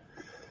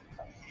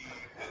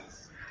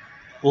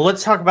 Well,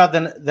 let's talk about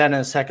that in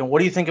a second. What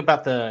do you think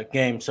about the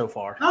game so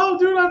far? Oh,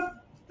 dude, I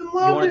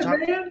loved it,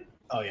 man.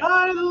 Oh, yeah.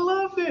 I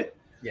loved it.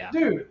 Yeah.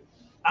 Dude,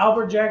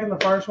 Albert Jack in the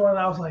first one,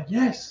 I was like,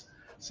 yes,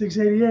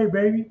 688,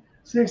 baby,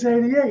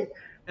 688.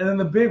 And then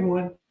the big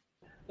one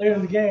later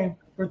in the game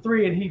for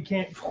 3, and he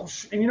can't.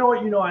 And you know what?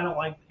 I don't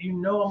like.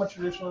 I'm a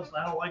traditionalist. And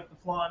I don't like the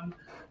flaunting.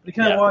 But he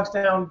kind of walks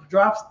down,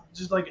 drops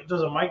just like it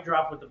does a mic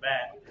drop with the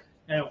bat,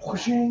 and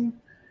whooshing.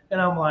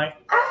 And I'm like,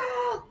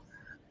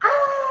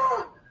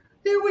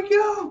 here we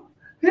go.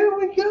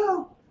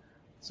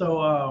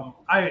 So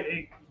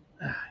I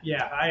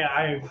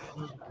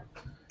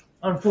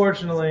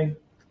unfortunately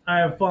I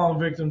have fallen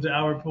victim to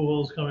Albert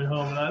Pujols coming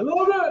home, and I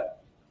love it.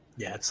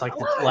 Yeah, it's like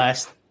the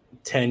last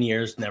 10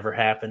 years never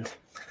happened.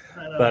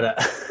 But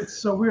it's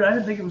so weird. I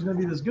didn't think it was going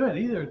to be this good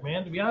either,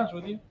 man. To be honest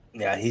with you.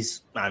 Yeah, I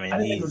didn't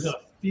think it was going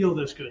to feel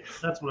this good.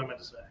 That's what I meant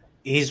to say.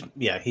 He's.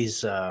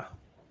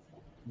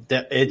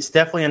 It's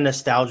definitely a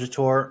nostalgia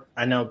tour.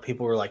 I know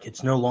people were like,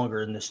 it's no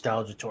longer a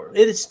nostalgia tour.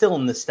 It is still a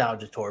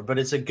nostalgia tour, but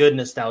it's a good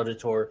nostalgia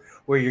tour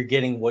where you're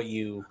getting what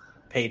you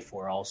paid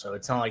for. Also,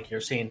 it's not like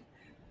you're seeing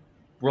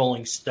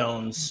Rolling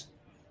Stones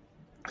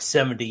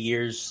 70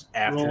 years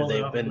after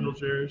they've been.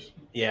 Wheelchairs.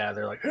 Yeah,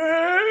 they're like,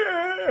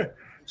 hey,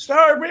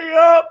 start me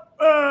up.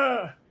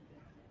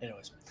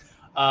 Anyways,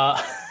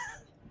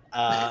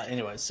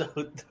 so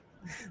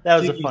that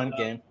was a fun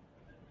game.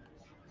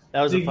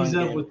 That was a fun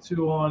game. Up with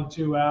 2 on,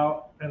 2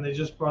 out, and they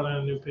just brought in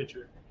a new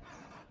pitcher,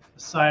 a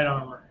side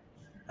armor.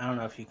 I don't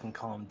know if you can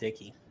call him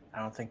Dickie. I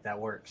don't think that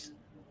works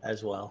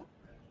as well.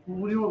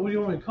 What do you want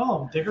me to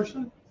call him,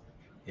 Dickerson?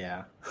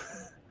 Yeah.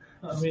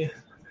 I mean,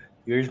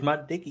 here's my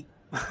Dickie.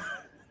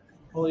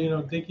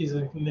 Well, Dickie's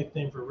a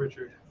nickname for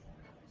Richard.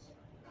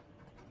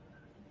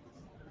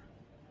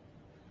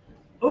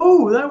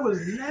 Oh, that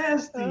was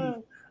nasty.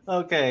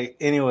 Okay.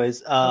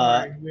 Anyways,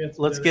 Sorry, we had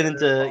some let's dinner get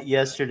there. into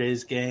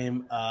yesterday's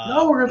game.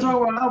 No, we're gonna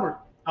talk about Albert.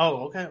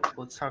 Oh, okay.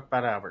 Let's talk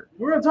about Albert.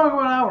 We're gonna talk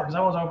about Albert because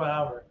I want to talk about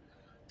Albert.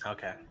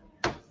 Okay.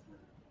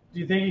 Do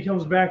you think he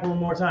comes back one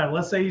more time?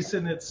 Let's say he's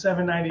sitting at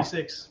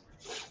 796.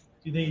 Do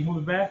you think he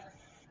moves back?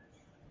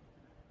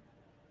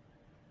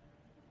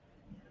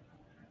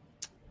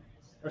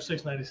 Or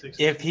 696?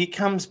 If he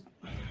comes,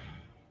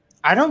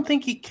 I don't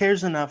think he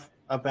cares enough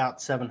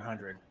about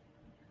 700.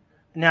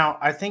 Now,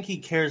 I think he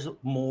cares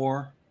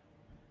more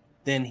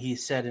than he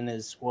said in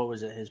his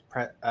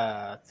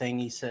thing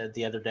he said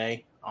the other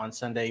day on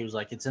Sunday. He was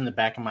like, "It's in the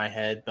back of my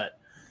head, but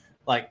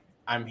like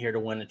I'm here to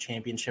win a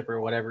championship or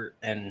whatever,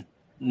 and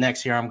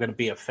next year I'm going to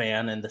be a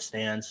fan in the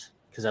stands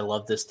because I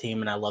love this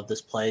team and I love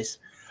this place."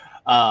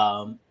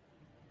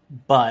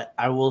 But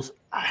I will,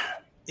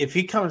 if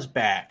he comes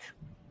back,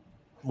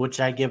 which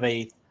I give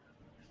a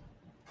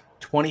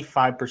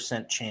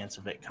 25% chance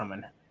of it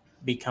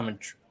becoming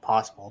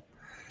possible.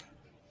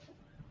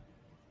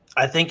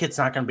 I think it's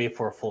not going to be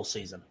for a full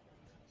season.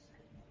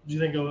 Do you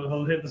think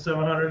he'll hit the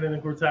 700 and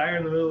then retire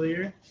in the middle of the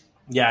year?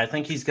 Yeah, I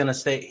think he's going to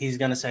stay. He's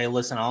going to say,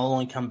 "Listen, I'll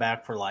only come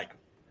back for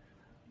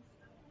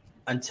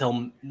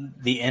until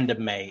the end of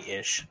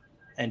May-ish,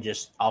 and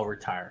just I'll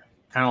retire."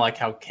 Kind of like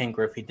how Ken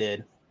Griffey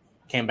did,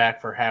 came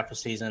back for half a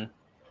season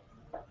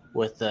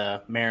with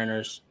the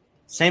Mariners.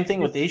 Same thing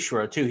with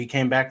Ichiro too. He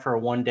came back for a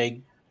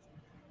one-day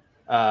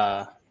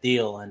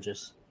deal and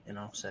just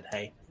said,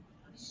 "Hey."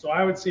 So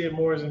I would see it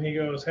more as in he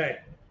goes, "Hey,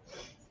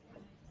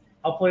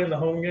 I'll play in the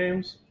home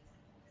games.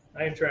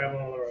 I ain't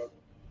traveling on the road."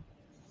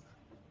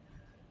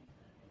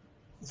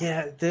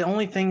 Yeah, the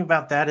only thing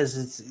about that is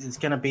it's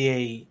going to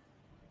be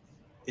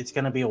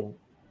a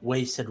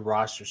wasted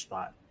roster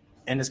spot,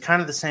 and it's kind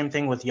of the same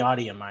thing with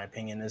Yachty, in my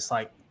opinion. It's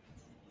like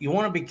you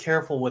want to be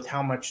careful with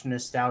how much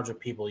nostalgia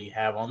people you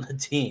have on the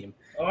team.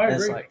 Oh, I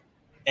agree.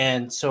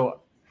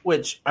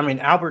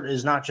 Albert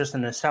is not just a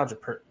nostalgia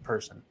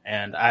person,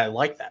 and I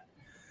like that,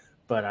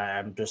 but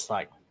I'm just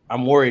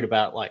I'm worried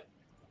about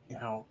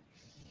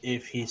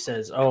if he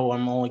says, "Oh,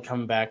 I'm only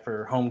coming back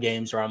for home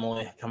games," or "I'm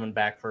only coming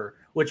back for,"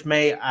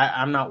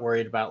 I'm not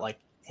worried about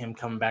him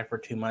coming back for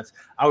 2 months.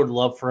 I would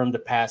love for him to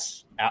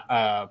pass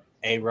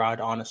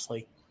A-Rod,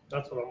 honestly.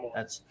 That's what I'm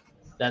on.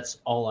 That's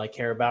all I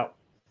care about.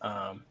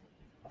 Yeah.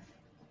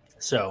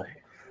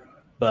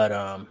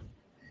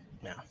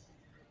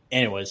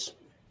 Anyways,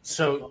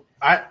 so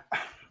I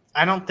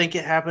don't think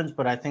it happens,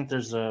 but I think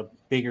there's a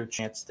bigger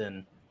chance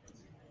than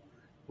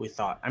we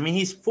thought. I mean,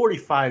 he's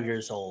 45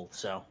 years old,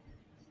 so.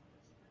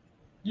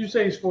 You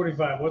say he's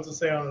 45. What's it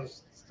say on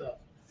his stuff?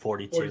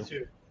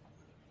 42.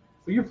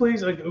 Will you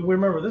please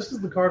remember? This is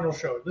the Cardinals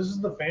show. This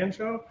is the fan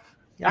show.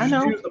 I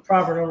know. Use the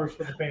proper numbers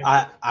for the fans.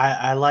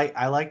 I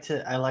like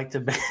to I like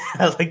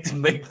to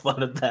make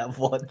fun of that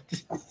one.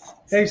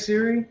 Hey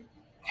Siri,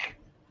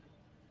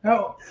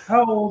 how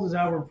old is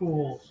Albert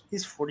Pujols?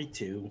 He's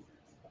 42.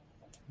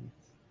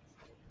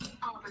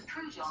 Albert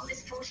Pujols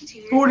is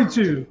 42.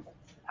 42.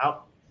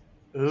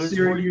 Who's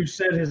Siri, 40? you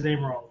said his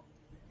name wrong.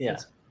 Yeah.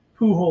 It's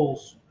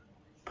Pujols.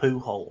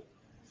 Pujol.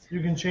 You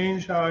can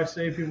change how I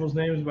say people's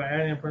names by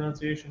adding a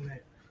pronunciation name.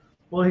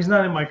 Well, he's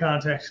not in my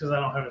contacts because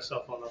I don't have his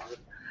cell phone number.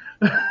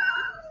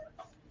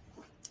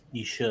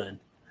 You should.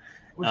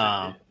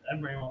 I'd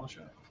bring him on the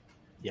show.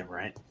 Yeah,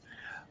 right.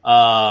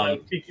 I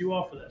would kick you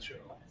off of that show.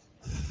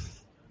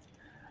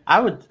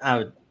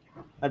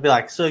 I'd be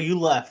like, "So you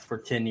left for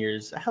 10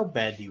 years. How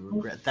bad do you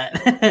regret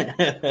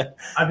that?"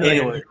 I'd be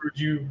anyway. like, "Would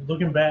you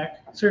looking back?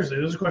 Seriously,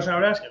 this is a question I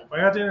would ask him. If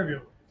I got to interview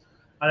him,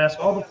 I'd ask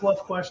all the fluff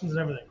questions and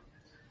everything.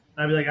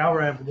 I'd be like,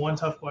 Albert, I have one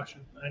tough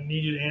question. I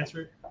need you to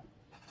answer it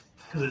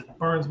because it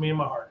burns me in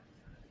my heart.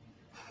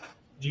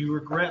 Do you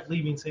regret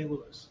leaving St.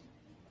 Louis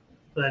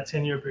for that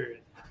 10-year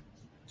period?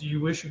 Do you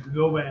wish you could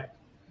go back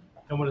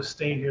and would have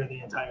stayed here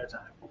the entire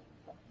time?"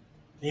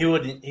 He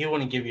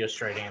wouldn't give you a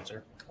straight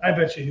answer. I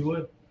bet you he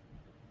would.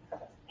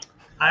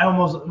 I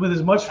almost, with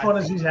as much fun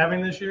as he's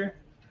having this year,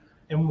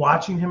 and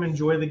watching him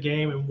enjoy the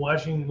game and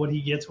watching what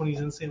he gets when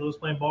he's in St. Louis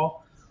playing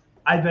ball,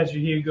 I bet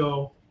you he'd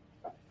go,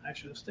 "I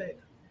should have stayed.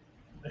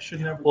 I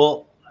should never."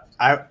 Well,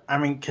 I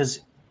mean,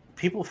 because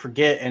people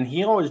forget, and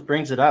he always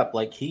brings it up.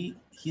 Like he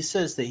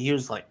says that he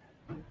was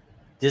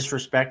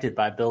disrespected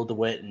by Bill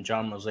DeWitt and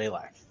John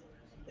Mozeliak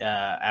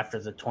after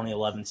the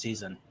 2011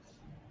 season,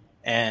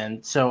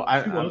 and so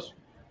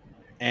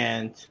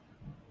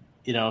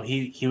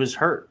he was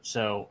hurt.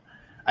 So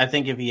I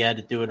think if he had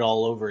to do it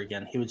all over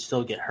again, he would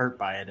still get hurt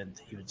by it, and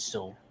he would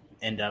still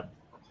end up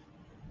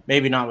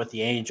maybe not with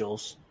the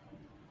Angels,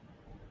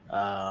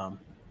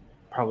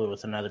 probably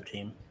with another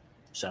team.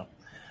 So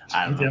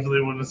I don't know.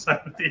 Definitely wouldn't have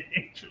signed with the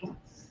Angels.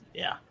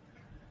 Yeah.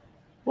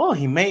 Well,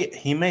 he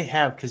may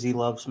have because he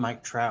loves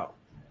Mike Trout.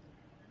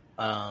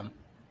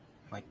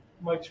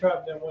 Mike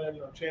Trout didn't win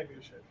no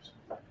championships.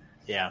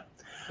 Yeah.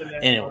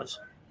 Anyways,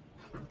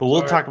 but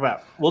we'll talk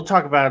about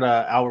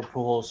Albert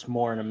Pujols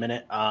more in a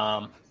minute.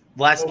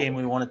 Last game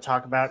we want to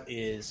talk about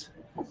is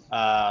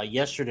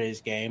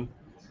yesterday's game.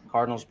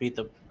 Cardinals beat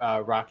the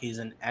Rockies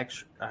in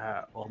extra.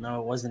 Well,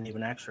 no, it wasn't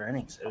even extra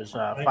innings. It was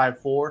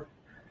 5-4.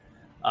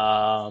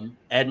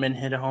 Edman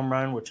hit a home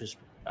run, which is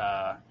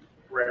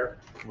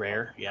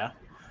Rare. Yeah.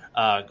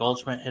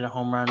 Goldschmidt hit a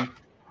home run,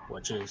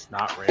 which is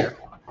not rare.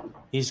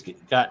 He's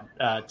got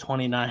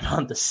 29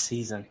 on the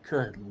season.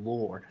 Good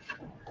Lord.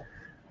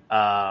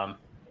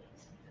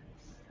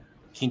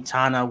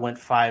 Quintana went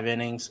 5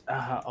 innings.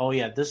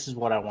 This is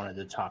what I wanted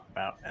to talk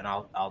about, and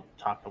I'll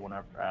talk to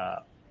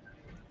whenever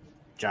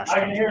Josh I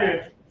can comes hear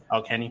back. you.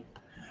 Oh, can you?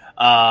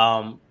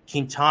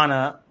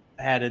 Quintana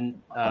had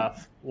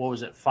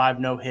 5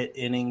 no-hit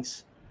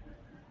innings,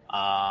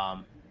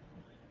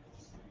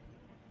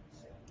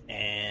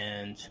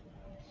 and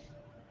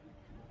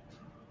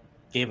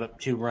gave up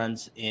 2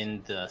 runs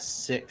in the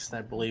 6th,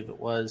 I believe it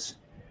was.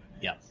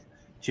 Yeah,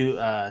 two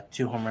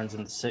home runs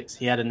in the 6th.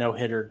 He had a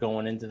no-hitter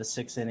going into the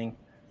 6th inning.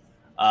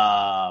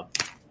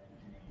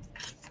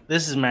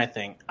 This is my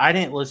thing. I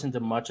didn't listen to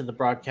much of the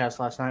broadcast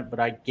last night, but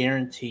I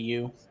guarantee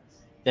you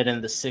that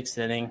in the 6th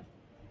inning,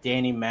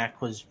 Danny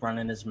Mac was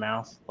running his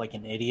mouth like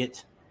an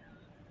idiot,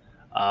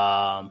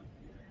 and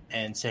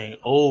saying,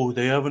 "Oh,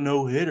 they have a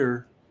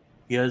no-hitter.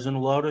 He hasn't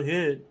allowed a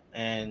hit."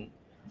 And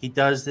he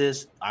does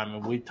this. I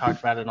mean, we've talked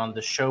about it on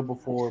the show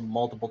before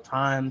multiple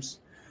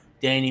times.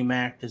 Danny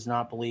Mac does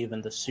not believe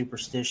in the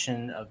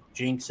superstition of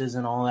jinxes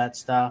and all that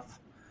stuff.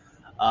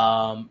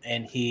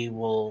 And he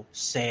will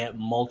say it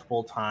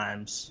multiple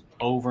times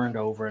over and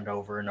over and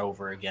over and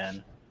over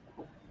again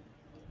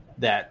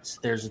that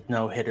there's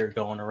no hitter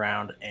going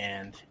around,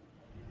 and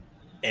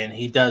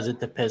he does it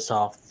to piss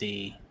off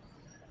the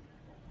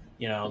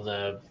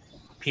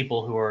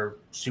people who are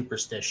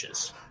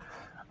superstitious.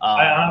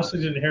 I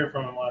honestly didn't hear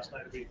from him last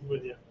night to be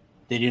with you.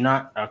 Did you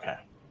not? Okay.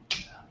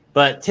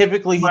 But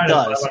typically he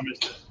does.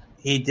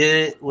 He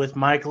did it with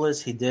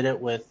Michaelis. He's done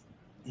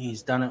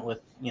it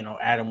with,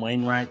 Adam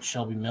Wainwright,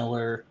 Shelby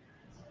Miller,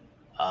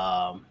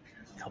 a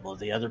couple of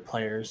the other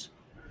players.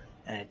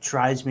 And it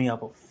drives me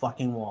up a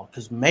fucking wall.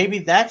 Because maybe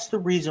that's the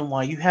reason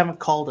why you haven't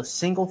called a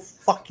single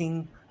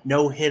fucking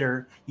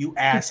no-hitter, you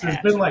asshat. There's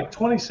been like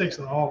 26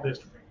 in all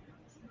history.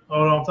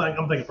 Oh, no,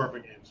 I'm thinking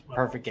perfect games.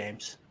 Perfect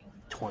games.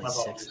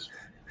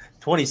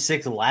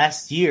 26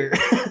 last year.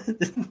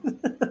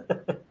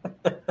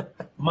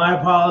 My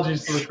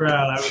apologies to the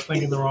crowd. I was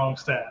thinking the wrong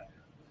stat.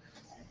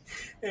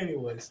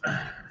 Anyways,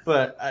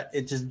 but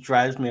it just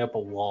drives me up a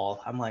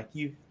wall. I'm like,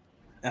 you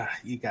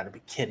got to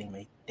be kidding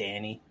me,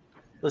 Danny.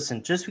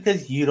 Listen, just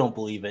because you don't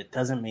believe it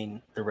doesn't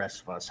mean the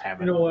rest of us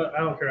haven't. You know what?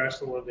 I don't care. I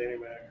still love Danny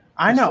Mac.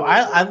 I know.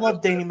 I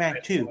love Danny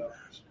Mac too.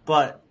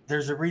 But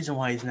there's a reason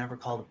why he's never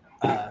called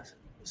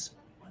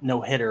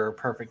no-hitter or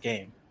perfect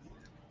game.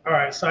 All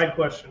right, side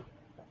question.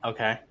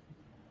 Okay.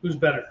 Who's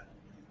better,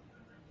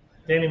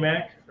 Danny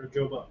Mac or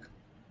Joe Buck?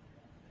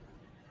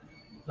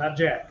 Not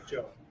Jack,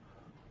 Joe.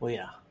 Well,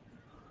 yeah.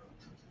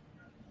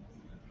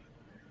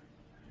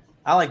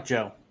 I like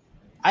Joe.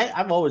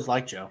 I've always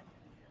liked Joe.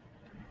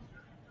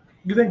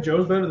 You think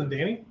Joe's better than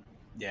Danny?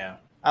 Yeah.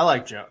 I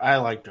like Joe. I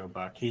like Joe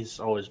Buck. He's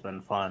always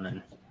been fun.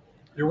 And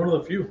you're one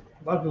of the few.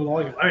 A lot of people don't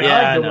like him. I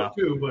like Joe Buck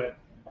too, but...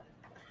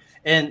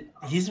 And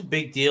he's a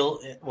big deal.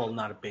 Well,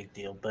 not a big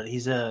deal, but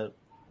he's a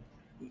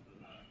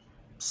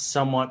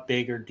somewhat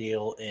bigger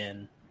deal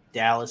in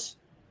Dallas,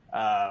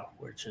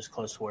 which is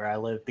close to where I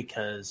live,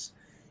 because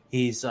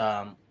he's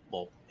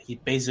he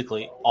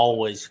basically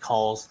always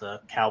calls the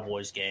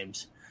Cowboys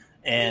games,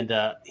 and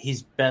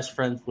he's best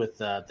friends with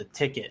the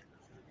Ticket,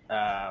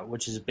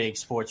 which is a big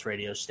sports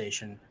radio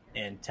station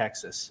in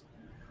Texas,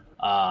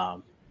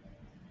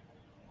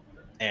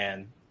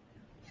 and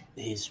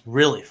he's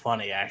really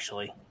funny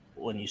actually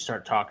when you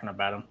start talking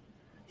about him.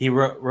 He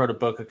wrote a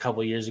book a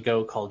couple years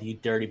ago called "You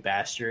Dirty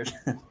Bastard."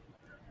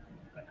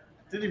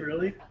 Did he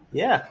really?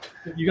 Yeah.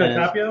 You got a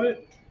copy of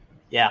it?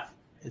 Yeah.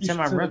 It's in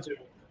my room.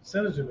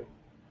 Send it to me.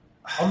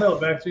 I'll mail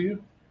it back to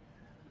you.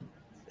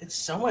 It's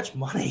so much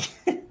money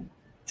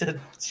to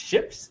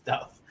ship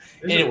stuff.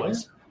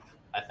 Anyways,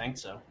 I think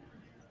so.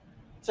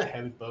 It's a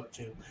heavy book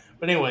too.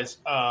 But anyways,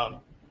 but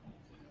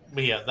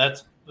yeah,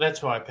 that's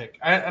who I pick.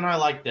 And I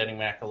like Danny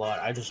Mac a lot.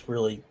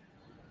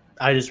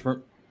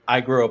 I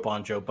grew up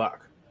on Joe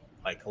Buck.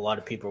 Like a lot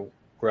of people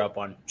grew up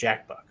on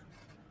Jack Buck.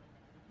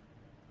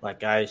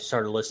 Like I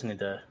started listening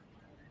to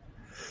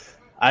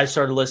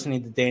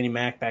Danny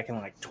Mac back in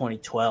like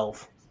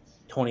 2012,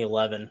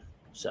 2011.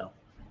 So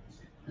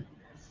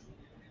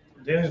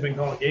Danny's been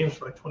calling games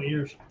for like 20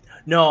 years.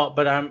 No,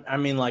 but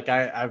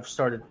I've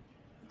started.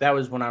 That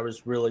was when I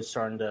was really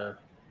starting to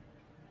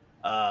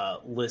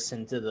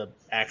listen to the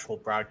actual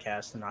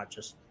broadcast and not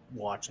just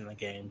watching the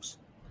games.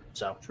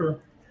 So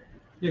sure,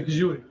 yeah, because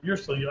you're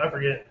still I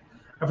forget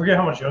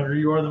how much younger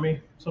you are than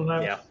me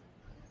sometimes. Yeah.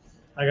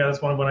 I got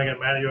this one when I get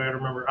mad at you. I got to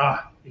remember,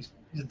 he's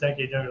a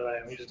decade younger than I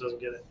am. He just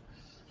doesn't get it.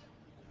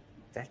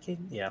 Decade?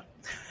 Yeah.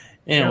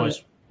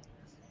 Anyways,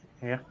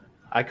 yeah,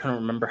 I couldn't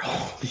remember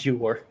how old you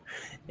were.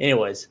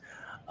 Anyways,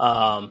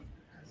 so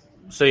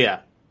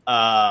yeah,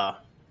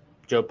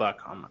 Joe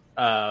Buck.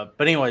 But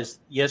anyways,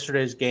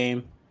 yesterday's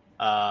game,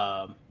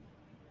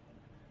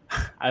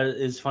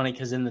 it's funny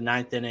because in the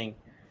 9th inning,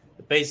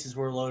 the bases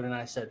were loaded, and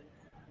I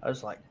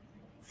was like,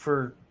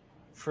 for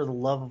the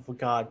love of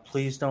God,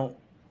 please don't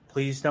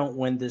please don't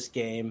win this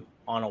game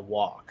on a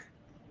walk.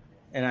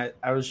 And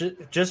I was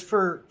just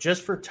for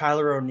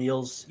Tyler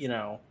O'Neill's,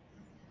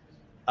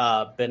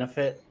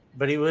 benefit,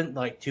 but he went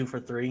like 2 for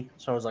 3.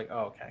 So I was like,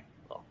 oh, okay,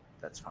 well,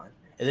 that's fine.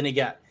 And then he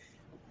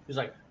was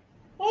like,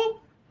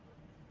 oh,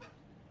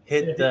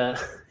 hit the.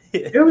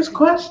 It was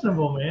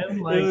questionable, man.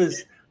 Like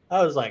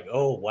I was like,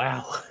 oh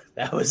wow,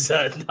 that was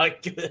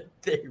not good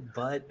there,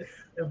 bud.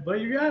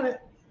 But you got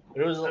it.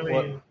 It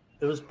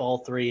was ball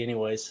 3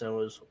 anyway, so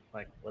it was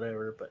like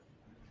whatever. But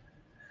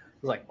I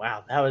was like,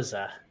 wow, that was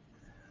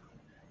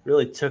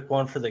really took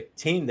one for the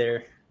team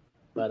there.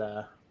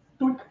 But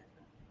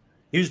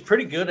he was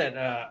pretty good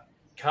at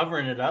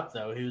covering it up,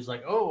 though. He was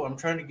like, oh, I'm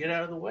trying to get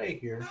out of the way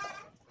here.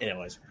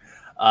 Anyways,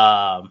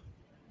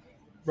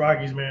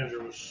 Rockies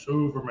manager was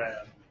super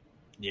mad.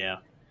 Yeah.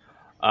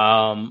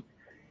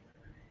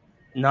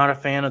 Not a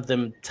fan of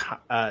them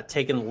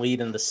taking the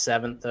lead in the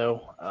 7th,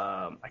 though.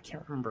 I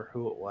can't remember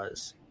who it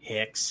was.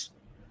 Hicks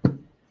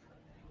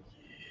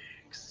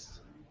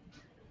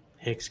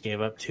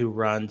gave up 2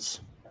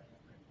 runs.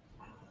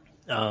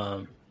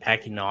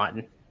 Packy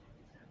Naughton.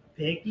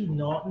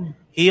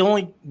 He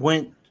only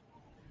went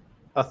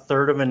a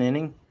third of an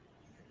inning.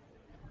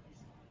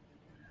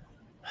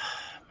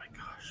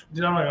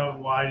 Dude, I'm not going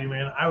to lie to you,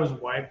 man. I was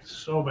wiped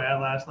so bad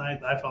last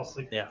night that I fell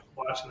asleep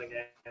watching the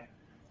game.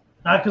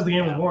 Not because the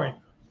game was boring.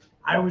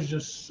 I was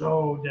just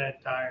so dead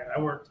tired.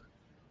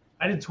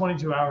 I did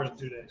 22 hours in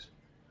 2 days.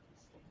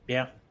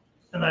 Yeah.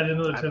 And I did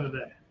another 10 a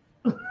day.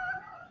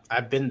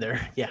 I've been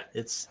there. Yeah,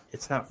 it's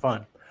not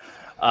fun.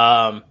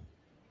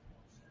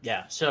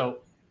 Yeah,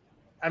 so,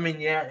 I mean,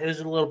 yeah, it was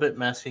a little bit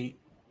messy.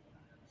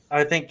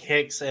 I think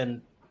Hicks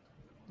and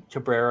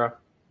Cabrera,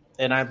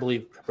 and I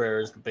believe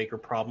Cabrera is the bigger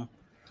problem,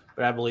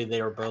 but I believe they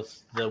are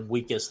both the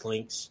weakest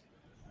links.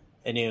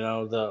 And,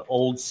 the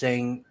old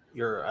saying,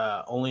 you're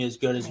only as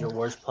good as your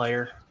worst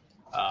player.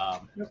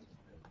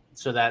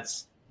 So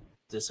that's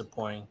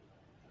disappointing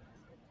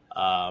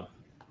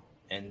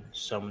in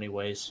so many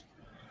ways.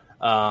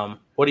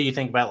 What do you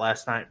think about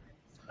last night?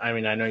 I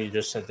mean, I know you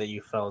just said that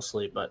you fell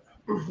asleep, but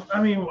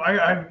I mean,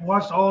 I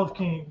watched all of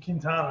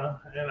Quintana,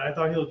 and I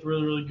thought he looked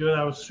really, really good.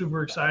 I was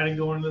super excited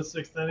going into the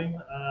 6th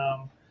inning.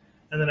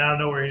 And then out of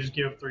nowhere, he just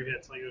gave up 3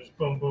 hits. Like, it was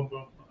boom, boom,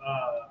 boom.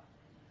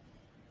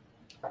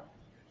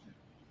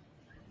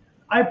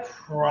 I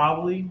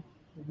probably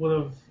would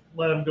have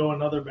let him go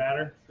another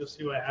batter to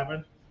see what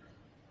happened.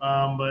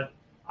 But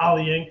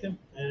Ollie yanked him,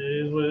 and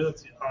it is what it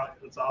is.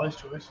 It's Ollie's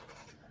choice.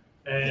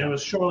 And it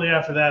was shortly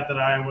after that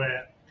I went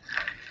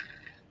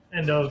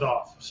and dozed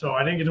off. So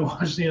I didn't get to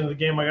watch the end of the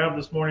game. I got up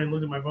this morning and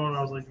looked at my phone, and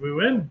I was like, did we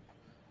win?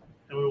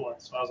 And we won.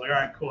 So I was like, all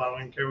right, cool. I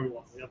don't even care we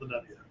won. We got the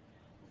W.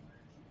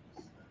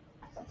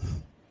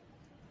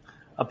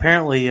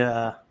 Apparently,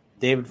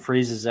 David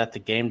Freese is at the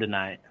game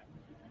tonight.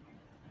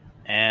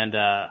 And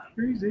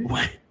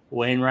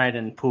Wainwright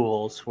and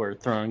Pujols were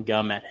throwing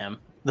gum at him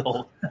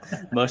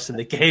most of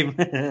the game.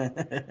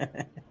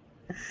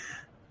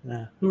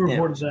 Who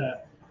reported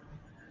that?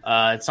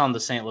 It's on the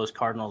St. Louis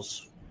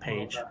Cardinals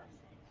page. Okay.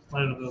 I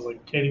don't know if it was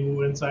like Katie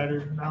Wu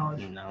insider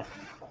knowledge. No.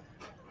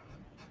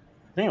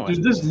 Anyways,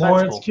 dude, this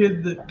Lawrence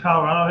kid that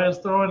Colorado has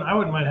throwing, I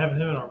wouldn't mind having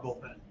him in our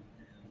bullpen.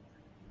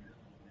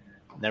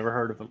 Never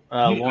heard of him.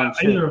 Lawrence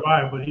neither have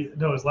I, but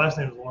his last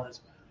name is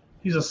Lawrence.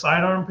 He's a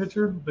sidearm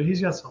pitcher, but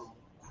he's got some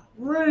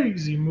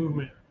crazy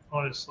movement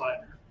on his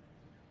slider.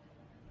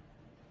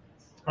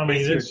 I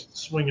mean, it's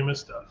swing and miss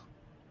stuff.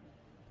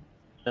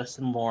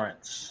 Justin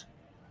Lawrence.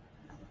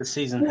 This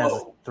season has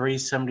a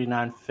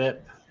 379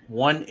 FIP,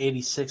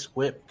 186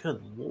 WHIP.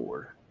 Good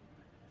Lord.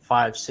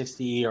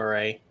 5.60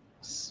 ERA.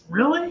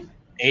 Really?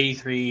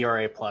 83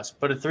 ERA plus,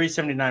 but a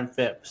 379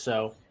 FIP.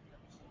 So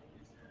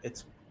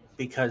it's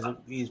because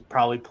he's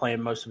probably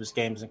playing most of his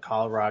games in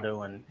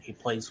Colorado, and he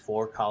plays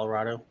for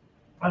Colorado.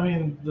 I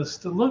mean,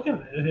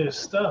 looking at his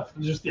stuff,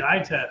 just the eye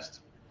test.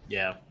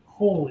 Yeah.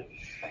 Holy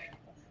shit.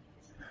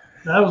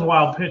 That was a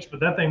wild pitch, but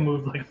that thing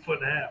moved like 1.5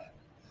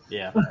 feet.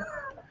 Yeah.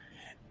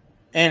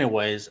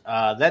 Anyways,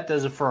 that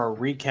does it for our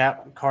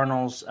recap.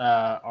 Cardinals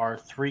are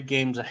 3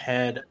 games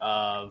ahead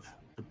of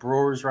the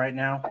Brewers right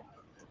now.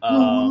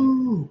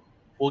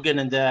 We'll get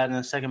into that in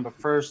a second. But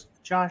first,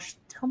 Josh,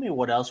 tell me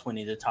what else we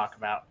need to talk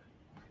about.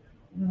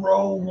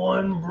 Row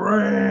One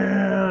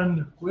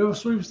Brand. We have a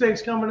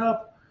sweepstakes coming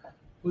up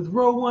with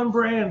Row One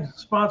Brand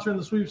sponsoring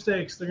the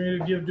sweepstakes. They're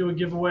going to do a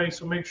giveaway,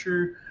 so make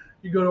sure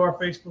you go to our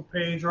Facebook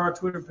page or our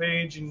Twitter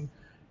page and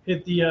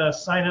hit the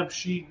sign-up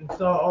sheet and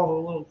fill out all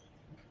the little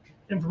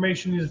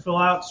information you need to fill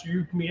out so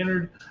you can be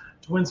entered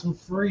to win some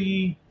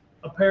free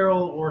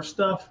apparel or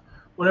stuff,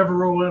 whatever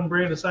Row One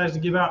Brand decides to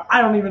give out.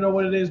 I don't even know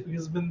what it is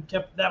because it's been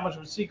kept that much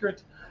of a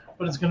secret,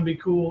 but it's going to be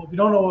cool. If you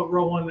don't know what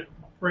Row One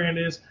Brand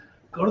is,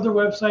 go to their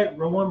website,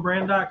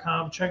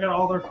 row1brand.com. Check out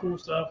all their cool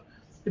stuff.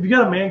 If you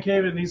got a man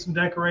cave that needs some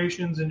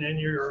decorations and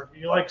you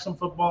like some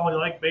football, you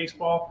like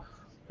baseball,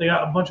 they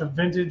got a bunch of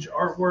vintage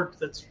artwork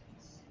that's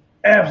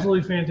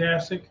absolutely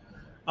fantastic.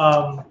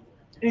 The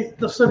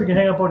stuff you can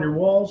hang up on your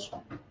walls,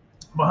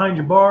 behind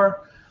your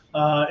bar,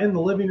 in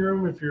the living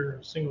room if you're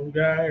a single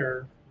guy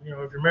or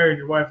if you're married,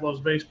 your wife loves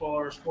baseball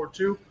or a sport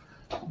too,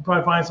 you'll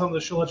probably find something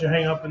that she'll let you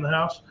hang up in the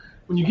house.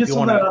 When you get You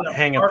something want out to of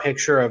hang a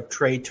picture of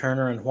Trey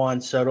Turner and Juan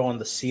Soto on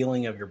the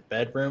ceiling of your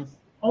bedroom?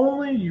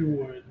 only you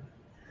would.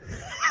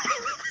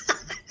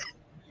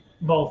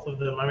 Both of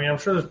them. I mean, I'm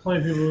sure there's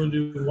plenty of people who would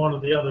do one or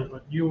the other,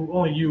 but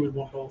only you would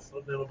want both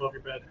of them above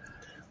your bed.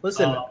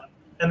 Listen,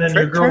 and then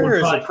Trey your girl Turner would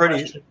is probably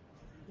question.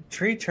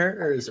 Trey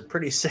Turner is a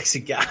pretty sexy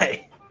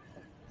guy.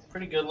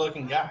 Pretty good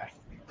looking guy.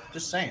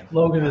 Just saying.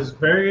 Logan is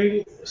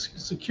very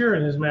secure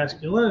in his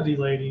masculinity,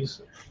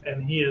 ladies,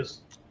 and he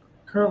is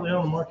currently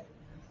on the market.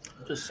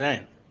 Just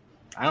saying.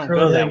 I don't Curly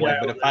go that headed way, guy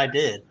but over if I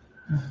did,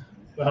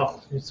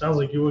 Well, it sounds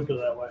like you would go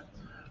that way.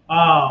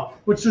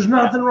 Which there's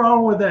nothing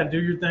wrong with that. Do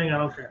your thing. I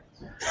don't care.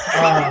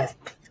 I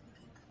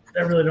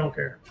really don't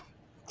care.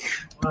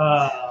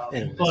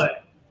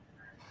 But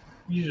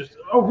you just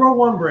Row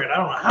One brand. I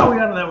don't know how we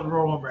got into that with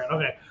Row One brand.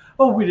 Okay.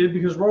 Oh, we did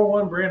because Row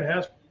One brand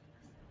has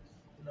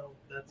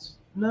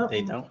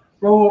they don't.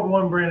 Row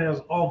One brand has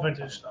all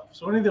vintage stuff.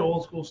 So any of the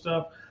old school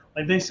stuff,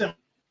 like they sent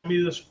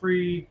me this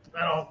free.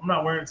 I'm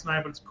not wearing it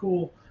tonight, but it's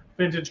cool.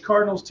 Vintage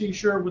Cardinals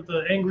T-shirt with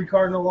the angry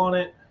cardinal on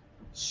it.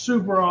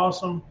 Super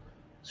awesome.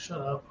 Shut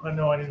up. I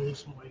know I need to lose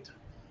some weight.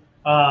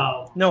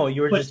 No,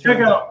 you were just check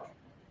doing out.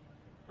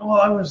 Well,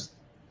 I was.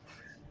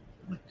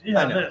 Yeah,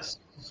 I know. this.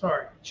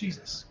 Sorry,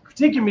 Jesus,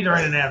 critiquing me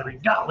during anatomy.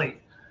 Golly.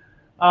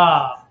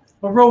 But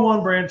Row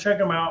One brand, check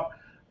them out.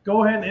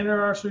 Go ahead and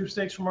enter our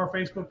sweepstakes from our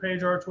Facebook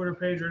page or our Twitter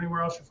page or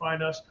anywhere else you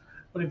find us.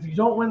 But if you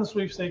don't win the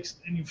sweepstakes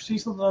and you see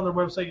something on their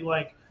website you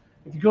like,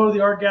 if you go to the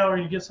art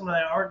gallery, you get some of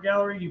that art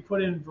gallery, you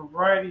put in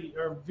variety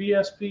or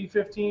VSP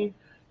 15,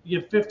 you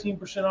get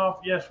 15%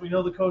 off. Yes, we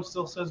know the code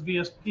still says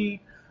VSP.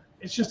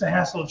 It's just a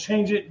hassle to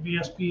change it.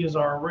 VSP was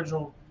our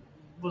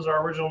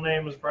original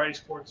name as Variety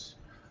Sports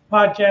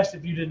Podcast.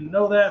 If you didn't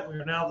know that, we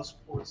are now the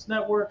Sports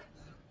Network.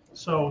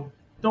 So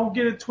don't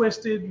get it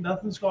twisted.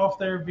 Nothing's off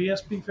there.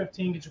 VSP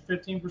 15, get your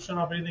 15%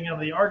 off anything out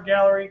of the art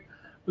gallery.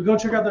 But go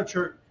check out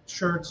their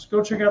shirts.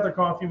 Go check out their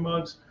coffee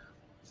mugs.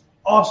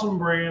 Awesome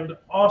brand.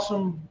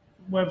 Awesome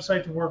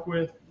website to work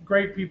with.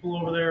 Great people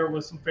over there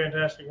with some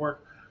fantastic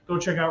work. Go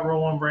check out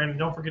Row One brand. And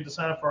don't forget to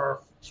sign up for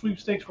our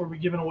sweepstakes where we're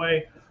giving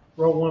away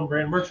Row One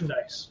brand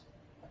merchandise.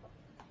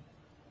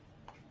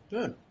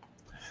 Good.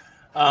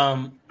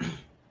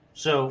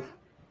 So,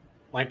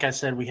 like I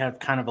said, we have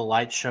kind of a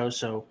light show,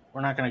 so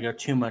we're not going to go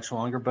too much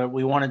longer. But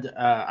we wanted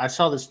I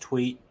saw this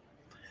tweet,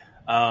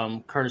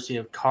 courtesy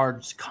of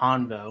Cards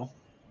Convo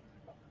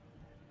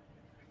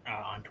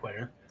on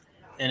Twitter.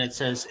 And it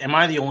says, am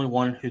I the only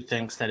one who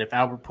thinks that if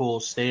Albert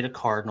Pujols stayed a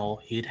Cardinal,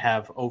 he'd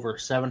have over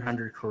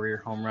 700 career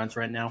home runs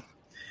right now?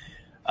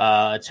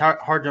 It's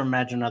hard to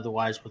imagine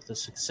otherwise with the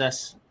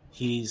success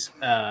he's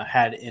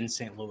had in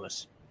St.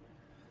 Louis.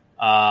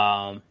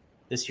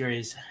 This year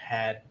he's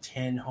had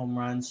 10 home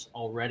runs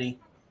already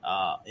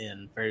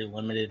in very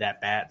limited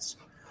at-bats.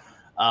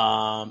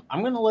 I'm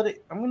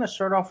going to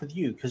start off with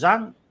you because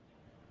I'm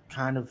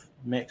kind of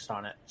mixed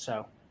on it.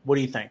 So what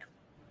do you think?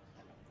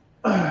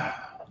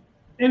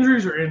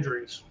 Injuries are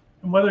injuries.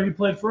 And whether he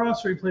played for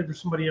us or he played for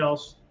somebody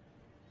else,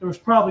 there was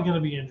probably going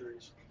to be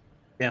injuries.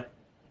 Yeah.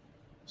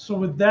 So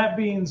with that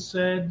being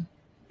said,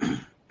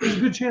 there's a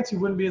good chance he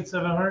wouldn't be at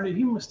 700.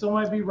 He still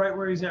might be right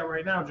where he's at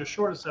right now, just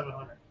short of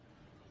 700.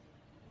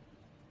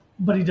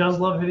 But he does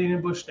love hitting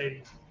in Busch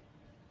Stadium.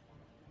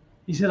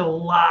 He's hit a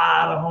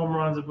lot of home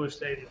runs at Busch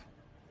Stadium.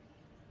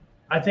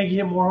 I think he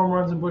hit more home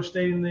runs in Busch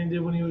Stadium than he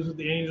did when he was with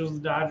the Angels and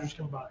the Dodgers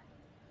combined.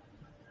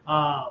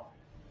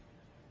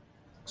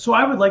 So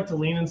I would like to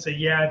lean and say,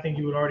 yeah, I think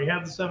he would already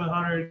have the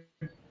 700.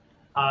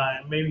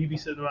 Maybe he'd be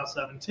sitting about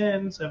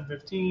 710,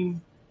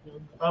 715,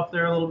 up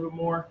there a little bit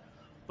more.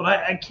 But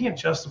I can't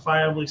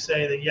justifiably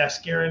say that,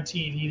 yes,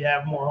 guaranteed he'd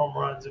have more home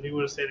runs if he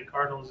would have stayed at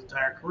Cardinals his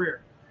entire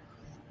career.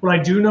 What I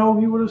do know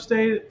he would have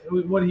stayed,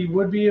 what he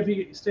would be if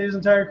he stayed his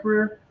entire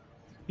career,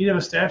 he'd have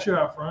a statue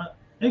out front.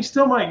 And he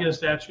still might get a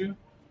statue,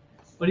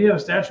 but he'd have a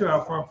statue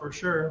out front for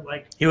sure.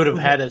 Like he would have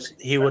had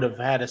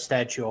a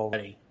statue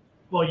already.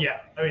 Well, yeah.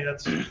 I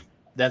mean,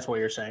 that's what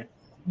you're saying.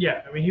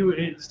 Yeah, I mean,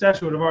 the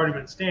statue would have already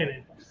been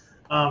standing.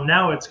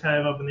 Now it's kind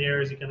of up in the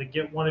air. Is he going to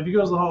get one? If he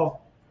goes to the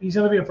Hall, he's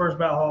going to be a first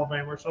ballot Hall of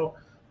Famer, so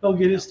he'll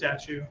get his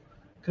statue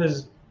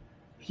because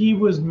he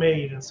was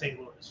made in St.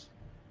 Louis.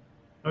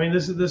 I mean,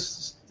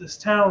 this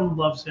town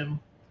loves him.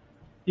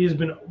 He has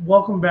been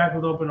welcomed back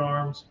with open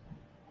arms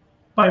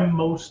by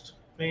most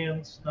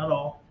fans, not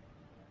all.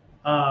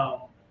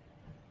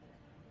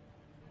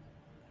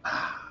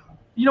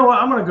 You know what?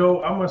 I'm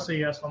going to say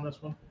yes on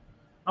this one.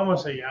 I'm going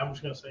to say yeah. I'm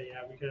just going to say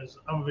yeah because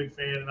I'm a big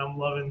fan and I'm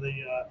loving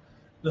the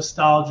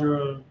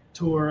nostalgia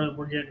tour that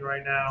we're getting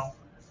right now.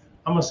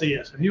 I'm going to say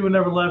yes. If he would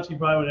never left, he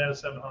probably would have had a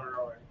 700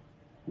 already.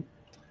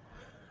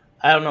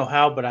 I don't know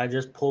how, but I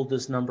just pulled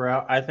this number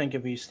out. I think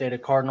if he stayed a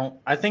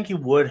Cardinal, I think he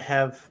would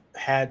have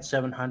had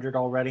 700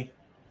 already.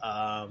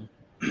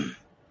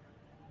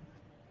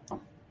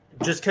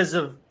 Just because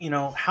of,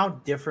 how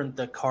different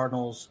the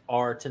Cardinals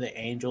are to the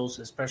Angels,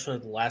 especially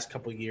the last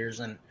couple of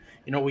years. And,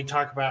 we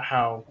talk about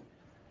how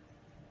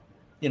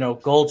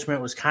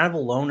Goldschmidt was kind of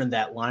alone in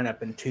that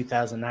lineup in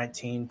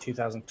 2019,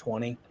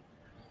 2020.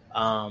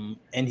 And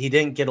he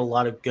didn't get a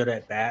lot of good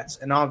at bats.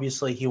 And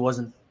obviously he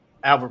wasn't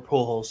 – Albert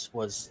Pujols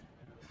was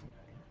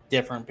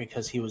different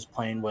because he was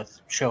playing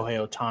with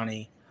Shohei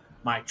Ohtani,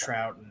 Mike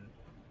Trout, and,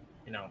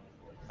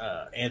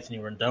 Anthony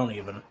Rendon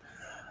even.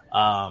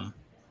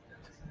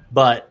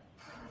 But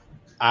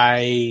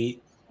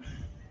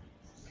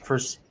for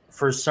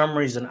some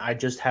reason, I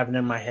just have it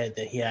in my head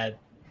that he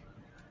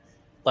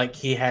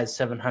has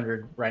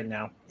 700 right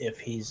now if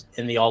he's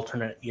in the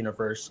alternate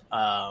universe.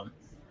 And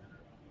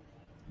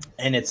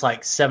it's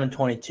like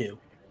 722.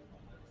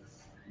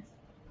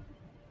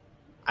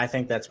 I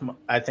think that's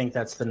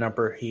the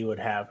number he would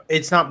have.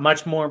 It's not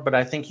much more, but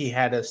I think he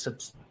had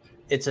it's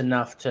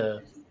enough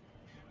to,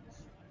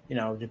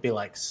 to be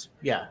like,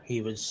 yeah,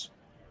 he was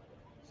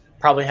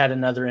probably had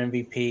another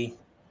MVP,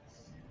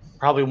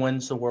 probably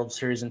wins the World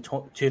Series in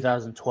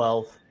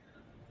 2012.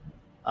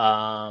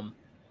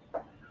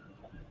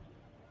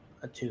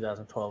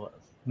 2012,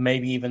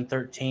 maybe even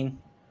 13.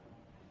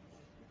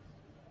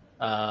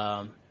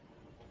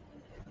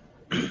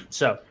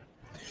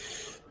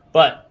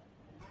 But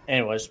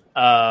anyways,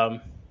 yeah,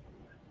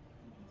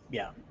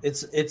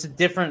 it's a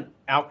different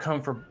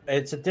outcome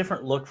it's a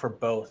different look for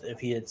both if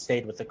he had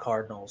stayed with the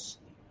Cardinals.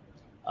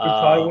 We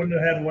probably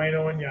wouldn't have had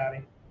Waino and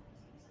Yachty.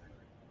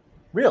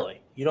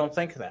 Really? You don't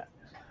think that?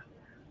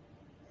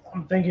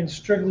 I'm thinking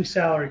strictly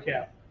salary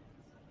cap.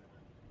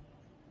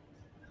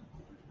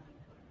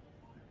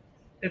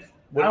 If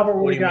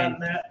Albert would have gotten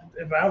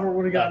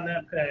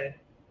that pay,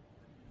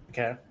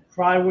 okay,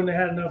 probably wouldn't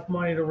have had enough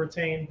money to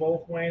retain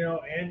both Waino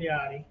and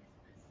Yachty.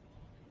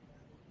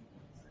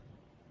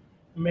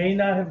 May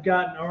not have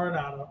gotten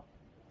Arenado.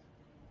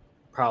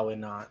 Probably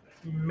not.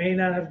 May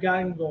not have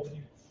gotten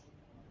Goldie.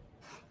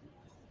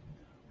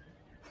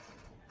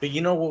 But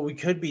what we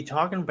could be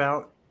talking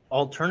about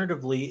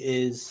alternatively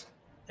is,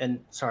 and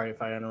sorry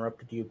if I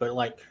interrupted you, but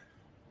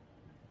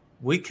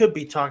we could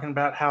be talking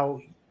about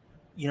how,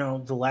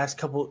 the last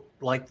couple,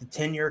 the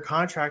 10-year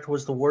contract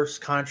was the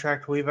worst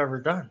contract we've ever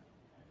done.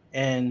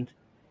 And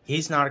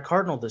he's not a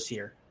Cardinal this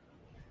year.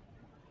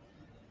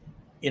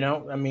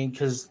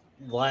 Because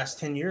the last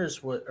 10 years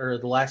or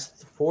the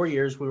last 4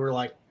 years, we were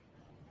like,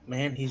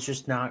 man,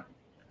 he's not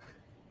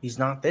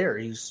there.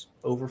 He's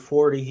over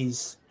 40.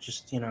 He's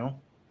just,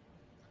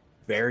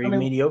 very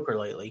mediocre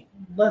lately.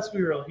 Let's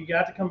be real. He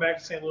got to come back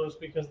to St. Louis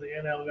because the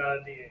NL got a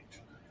DH.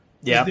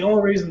 Yeah.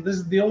 This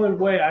is the only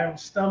way I'm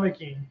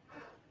stomaching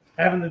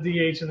having the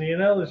DH in the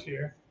NL this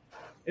year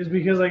is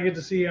because I get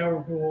to see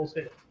Albert Pujols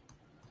hit.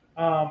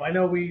 I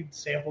know we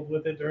sampled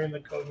with it during the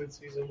COVID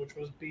season, which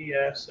was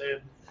BS,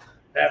 and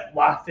that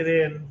locked it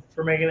in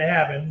for making it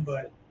happen.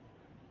 But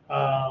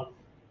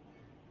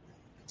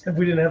if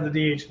we didn't have the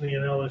DH in the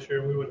NL this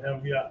year, we wouldn't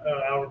have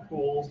Albert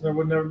Pujols. There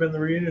would never been the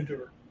reunion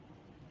tour.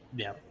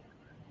 Yeah.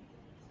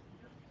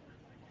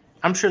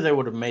 I'm sure they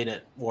would have made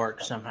it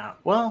work somehow.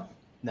 Well,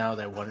 no,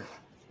 they wouldn't.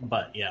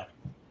 But, yeah.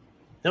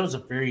 That was a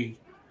very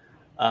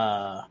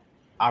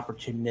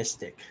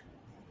opportunistic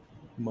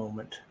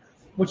moment.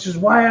 Which is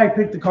why I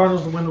picked the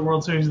Cardinals to win the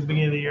World Series at the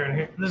beginning of the year.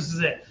 And this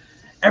is it.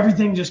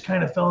 Everything just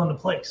kind of fell into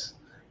place.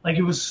 Like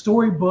it was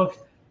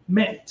storybook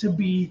meant to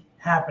be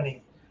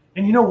happening.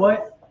 And you know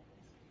what?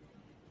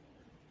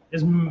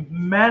 As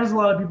mad as a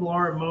lot of people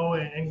are at Mo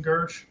and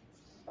Gersh,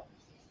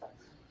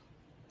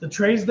 the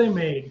trades they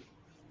made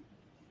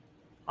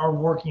are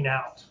working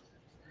out.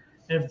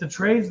 And if the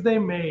trades they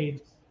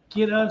made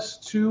get us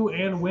to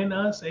and win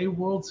us a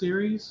World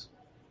Series,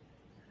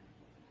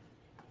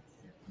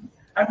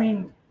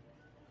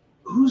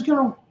 who's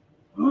gonna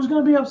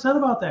be upset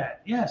about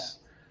that? Yes.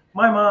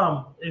 My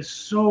mom is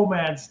so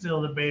mad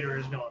still that Bader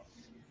is gone.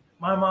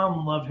 My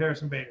mom loved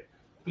Harrison Bader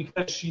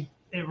because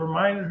it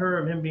reminded her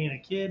of him being a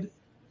kid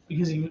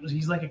because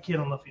he's like a kid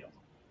on the field.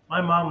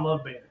 My mom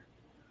loved Bader.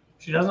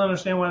 She doesn't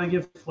understand why they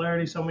give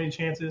Flaherty so many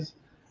chances.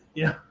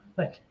 She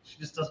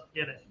just doesn't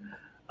get it.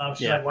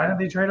 She's like, why did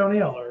they trade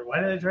O'Neill? Or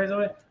why did they trade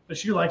somebody? But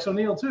she likes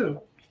O'Neill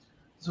too.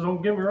 So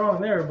don't get me wrong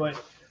there.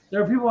 But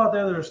there are people out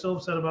there that are still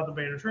upset about the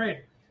Bader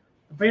trade.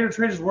 The Bader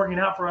trade is working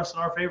out for us in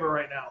our favor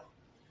right now.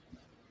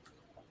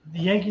 The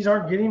Yankees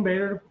aren't getting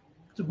Bader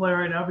to play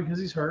right now because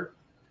he's hurt.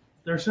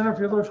 Their center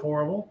fielder is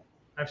horrible.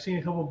 I've seen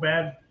a couple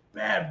bad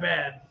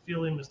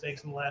fielding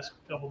mistakes in the last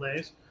couple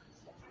days,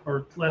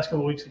 or last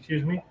couple weeks,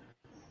 excuse me.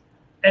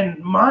 And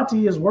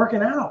Monty is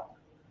working out.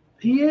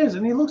 He is,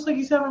 and he looks like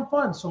he's having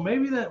fun. So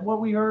maybe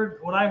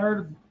what I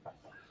heard,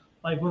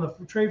 like when the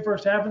trade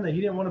first happened, that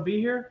he didn't want to be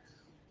here.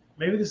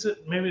 Maybe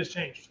it's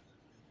changed.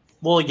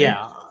 Well,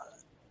 yeah,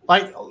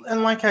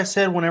 like I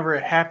said, whenever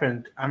it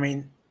happened,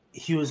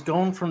 he was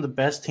going from the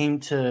best team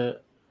to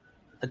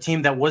a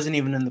team that wasn't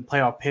even in the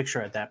playoff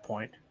picture at that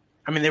point.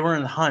 They were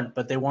in the hunt,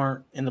 but they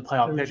weren't in the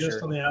playoff picture.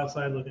 Just on the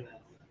outside looking at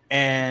it.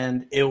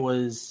 And it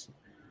was,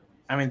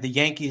 the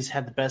Yankees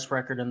had the best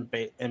record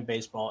in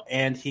baseball,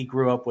 and he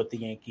grew up with the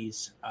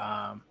Yankees,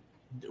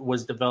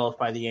 was developed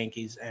by the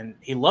Yankees, and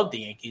he loved the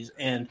Yankees.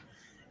 And,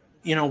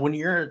 when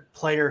you're a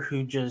player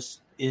who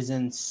just is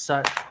in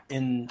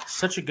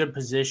such a good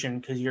position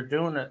because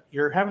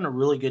you're having a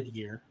really good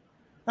year,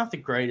 not the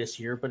greatest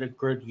year, but a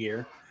good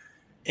year,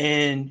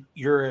 and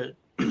you're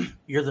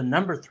the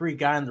number 3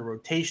 guy in the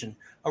rotation,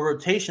 a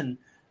rotation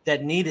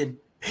that needed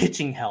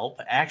pitching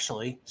help,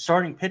 actually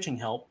starting pitching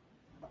help,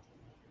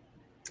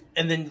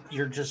 and then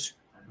you're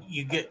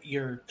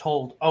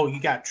told, oh, you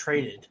got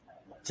traded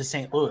to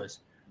St. Louis.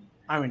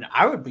 I mean,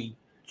 I would be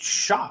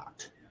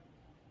shocked.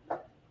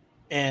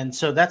 And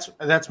so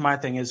that's my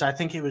thing is I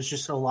think it was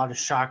just a lot of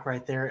shock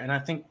right there. And I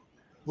think,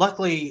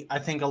 luckily, I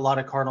think a lot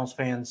of Cardinals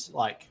fans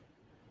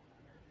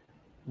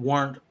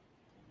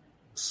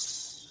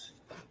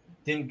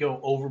didn't go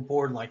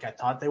overboard like I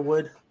thought they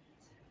would.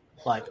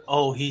 Like,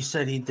 oh, he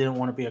said he didn't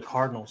want to be a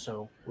Cardinal,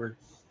 so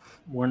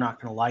we're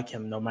not going to like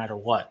him no matter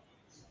what,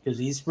 because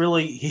he's been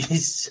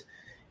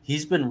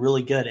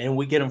really good, and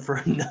we get him for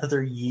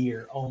another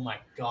year. Oh my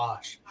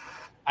gosh.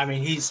 I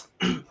mean, he's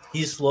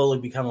slowly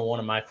becoming one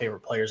of my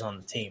favorite players on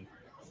the team.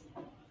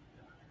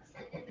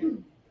 I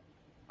mean,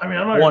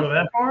 I'm not going to go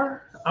that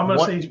far. I'm going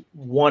to say he's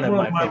one of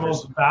my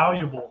most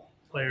valuable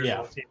players Yeah.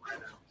 on the team right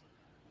now.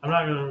 I'm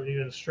not going to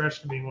even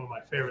stretch to being one of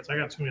my favorites. I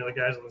got too many other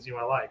guys on the team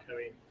I like. I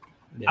mean,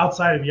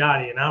 outside of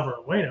Yachty and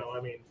Alvaro Bueno,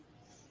 I mean,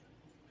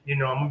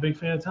 I'm a big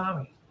fan of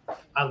Tommy.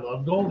 I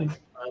love Goldie.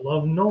 I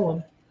love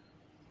Nolan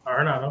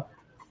Arenado.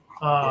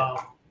 I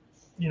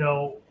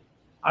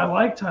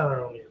like Tyler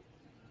O'Neill.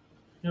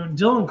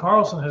 Dylan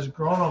Carlson has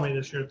grown on me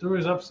this year through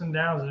his ups and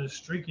downs and his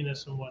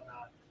streakiness and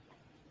whatnot.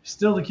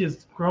 Still, the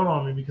kid's grown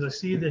on me because I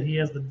see that he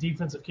has the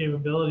defensive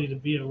capability to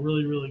be a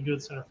really, really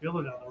good center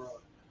fielder down the road.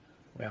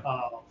 Yeah.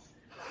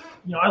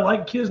 I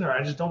like Kisner.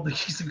 I just don't think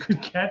he's a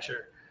good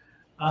catcher.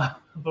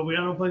 But we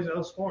have no place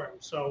else for him.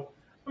 So,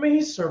 I mean,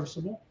 he's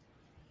serviceable,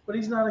 but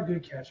he's not a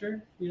good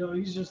catcher.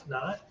 He's just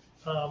not.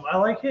 I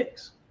like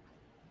Hicks.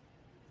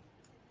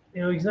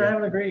 He's not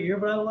having a great year,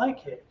 but I like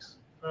Hicks.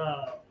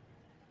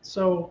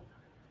 So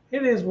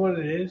it is what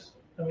it is.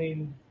 I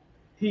mean,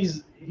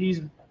 he's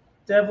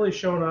definitely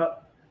shown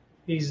up.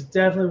 He's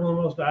definitely one of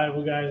the most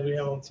valuable guys we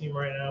have on the team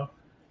right now.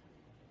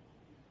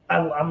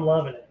 I'm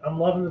loving it. I'm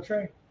loving the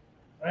trade.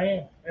 I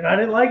am. And I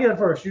didn't like it at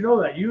first. You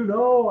know that. I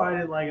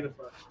didn't like it at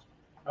first.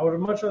 I would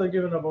have much rather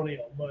given up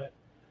O'Neill, but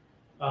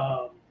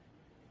I'll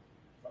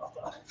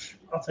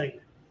take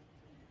it.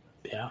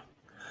 Yeah.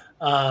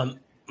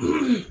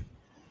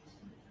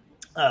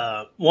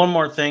 One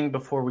more thing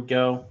before we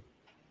go.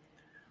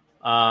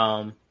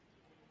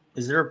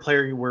 Is there a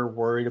player you were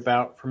worried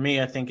about? For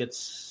me, I think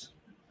it's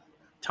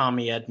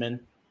Tommy Edman.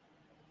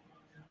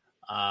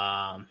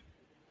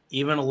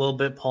 Even a little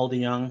bit Paul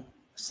DeYoung,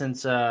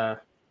 since I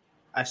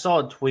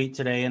saw a tweet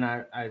today, and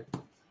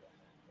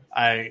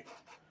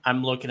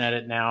I'm looking at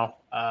it now.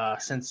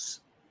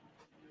 Since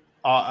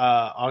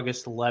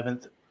August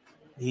 11th,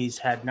 he's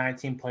had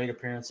 19 plate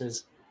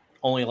appearances,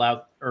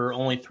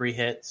 only 3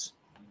 hits.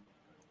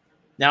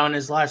 Now in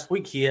his last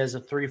week, he has a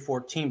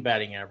 .314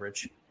 batting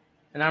average,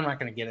 and I'm not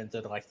going to get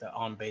into the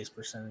on base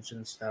percentage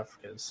and stuff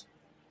because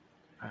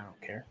I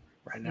don't care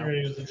right now. You're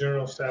going to use the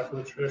general staff for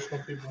the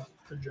traditional people.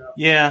 Good job.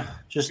 Yeah,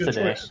 just Good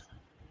today. choice.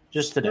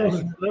 Just today.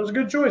 That was a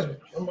good choice.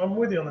 I'm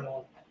with you on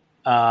that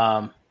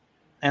one.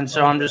 And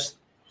so I'm just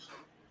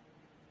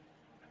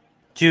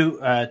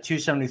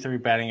 273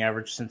 batting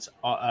average since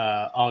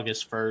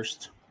August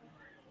 1st.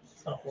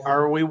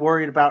 Are we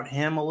worried about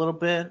him a little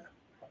bit?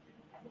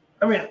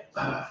 I mean,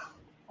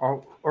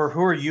 or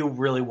who are you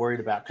really worried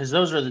about? Because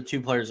those are the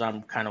 2 players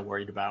I'm kind of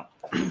worried about.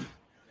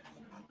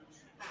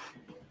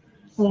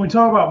 when we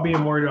talk about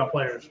being worried about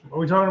players, are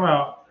we talking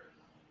about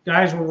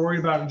guys we're worried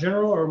about in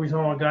general, or are we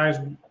talking about guys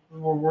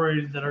we're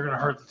worried that are going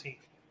to hurt the team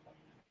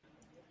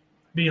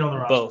being on the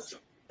roster?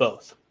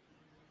 Both.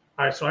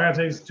 All right, so I got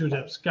to take these 2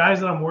 tips. Guys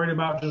that I'm worried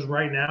about just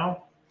right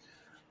now,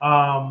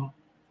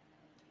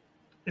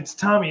 it's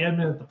Tommy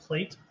Edman at the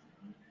plate.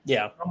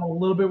 Yeah. I'm a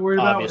little bit worried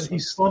about Obviously.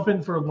 he's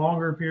slumping for a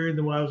longer period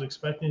than what I was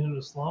expecting him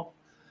to slump.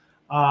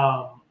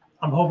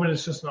 I'm hoping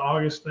it's just an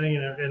August thing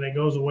and it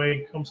goes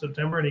away come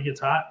September and he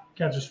gets hot,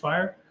 catches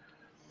fire.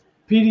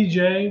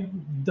 PDJ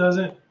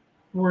doesn't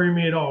worry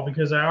me at all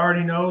because I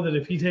already know that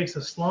if he takes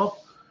a slump,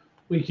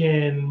 we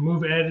can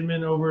move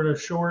Edman over to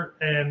short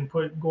and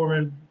put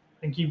Gorman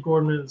and keep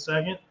Gorman in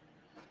second.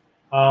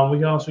 We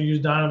can also use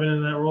Donovan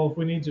in that role if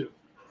we need to.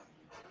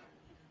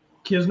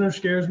 Kisner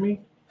scares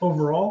me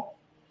overall.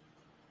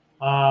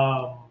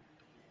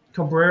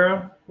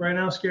 Cabrera right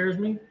now scares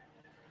me.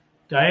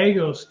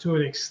 Gallegos, to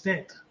an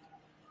extent,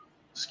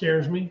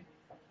 scares me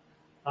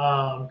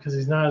because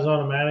he's not as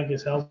automatic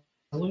as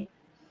Helsley.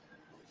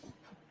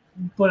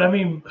 But, I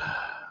mean,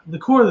 the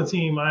core of the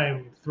team I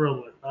am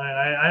thrilled with.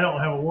 I don't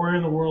have a worry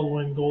in the world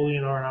when Goldie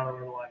and Arenado are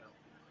in the lineup.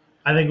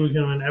 I think we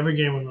can win every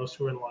game when those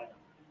 2 are in the lineup.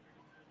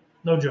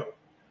 No joke.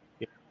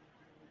 Yeah.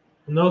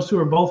 And those 2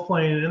 are both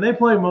playing, and they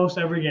play most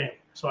every game.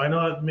 So I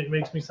know it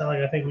makes me sound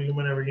like I think we can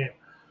win every game.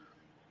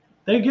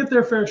 They get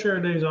their fair share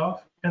of days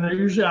off, and they're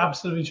usually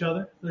opposite of each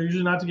other. They're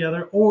usually not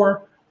together.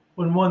 Or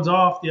when one's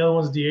off, the other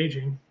one's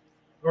DHing.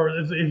 Or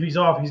if he's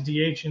off, he's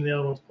DHing, the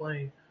other one's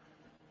playing.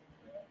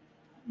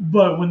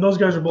 But when those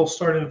guys are both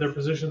starting at their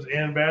positions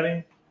and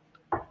batting,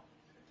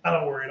 I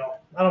don't worry at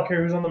all. I don't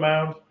care who's on the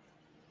mound.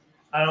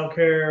 I don't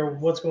care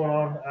what's going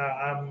on.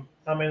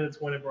 I'm in it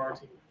to win it for our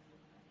team.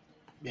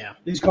 Yeah.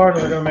 These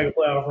Cardinals are going to make a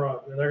playoff run,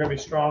 and they're going to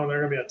be strong, and they're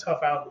going to be a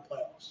tough out in the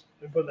playoffs.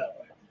 Let me put it that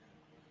way.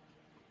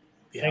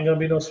 Yeah. Ain't going to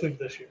be no sweep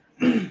this year.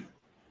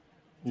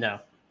 No.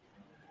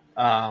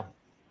 I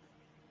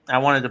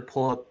wanted to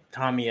pull up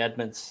Tommy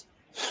Edmonds'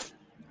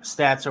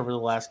 stats over the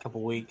last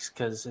couple weeks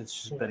because it's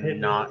just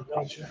been not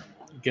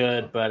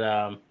good,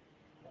 but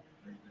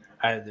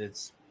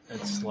it's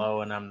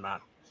slow, and I'm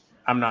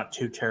not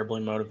too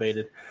terribly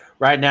motivated.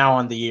 Right now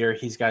on the year,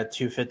 he's got a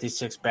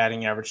 256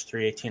 batting average,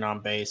 318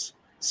 on base,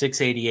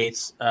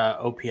 688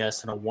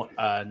 OPS, and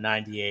a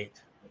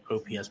 98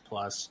 OPS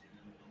plus.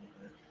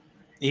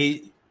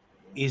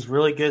 He's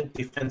really good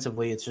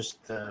defensively. It's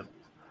just the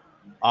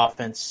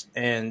offense,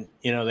 and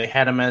they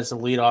had him as a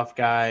leadoff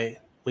guy.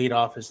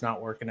 Leadoff is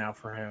not working out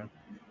for him.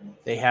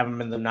 They have him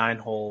in the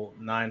 9-hole.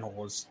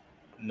 9-hole is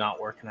not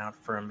working out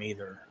for him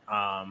either.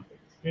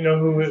 You know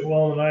who hit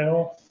well in the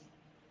 9-hole?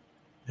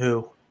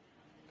 Who?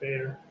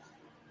 Bader.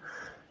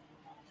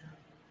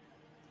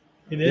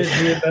 He did.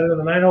 He hit better than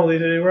the 9-hole than he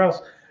did anywhere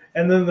else.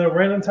 And then the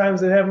random times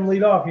they have him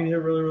lead off, he hit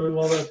really, really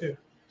well there too.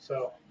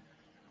 So,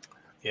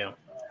 yeah.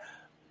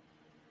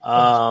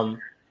 I'd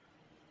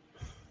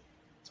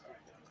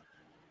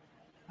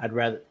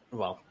rather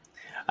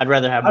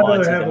have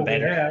Monty than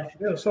Bader.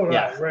 Yeah, so do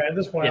I. Right at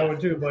this point, I would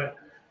too, but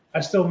I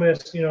still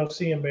miss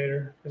seeing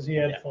Bader because he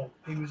had fun.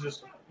 He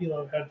was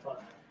had fun.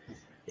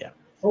 Yeah.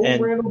 Oh,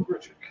 Randall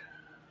Grichuk.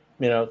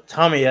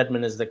 Tommy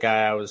Edman is the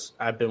guy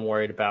I've been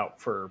worried about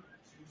for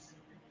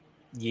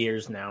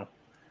years now.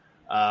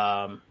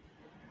 And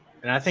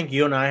I think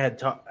you and I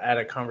had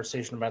a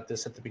conversation about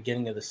this at the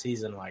beginning of the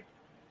season,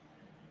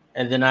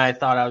 and then I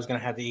thought I was going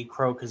to have to eat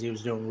crow because he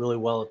was doing really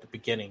well at the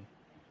beginning.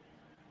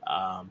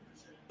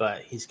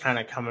 But he's kind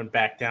of coming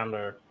back down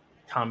to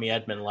Tommy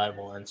Edman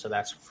level, and so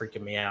that's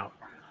freaking me out.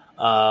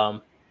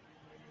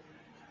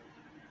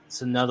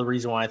 It's another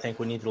reason why I think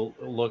we need to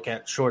look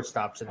at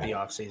shortstops at the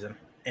offseason.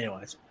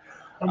 Anyways.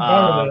 I'm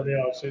fine with that in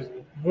the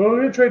offseason. We'll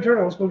get Trey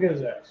Turner. Let's go get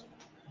his ass.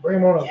 Bring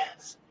him on up.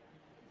 Yes.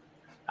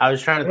 I was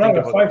trying to think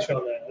of a fight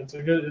on that. It's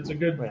a good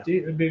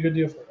deal. It'd be a good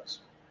deal for us.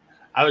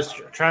 I was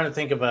trying to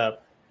think of a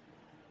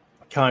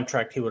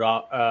contract he would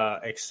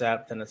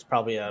accept, and it's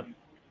probably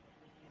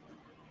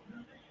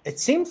it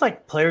seems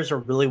like players are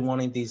really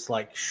wanting these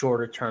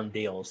shorter term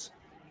deals,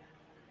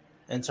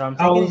 and so I'm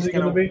thinking how old is he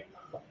going to be?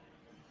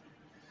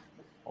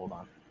 Hold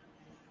on.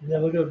 Yeah,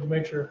 look at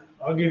make sure.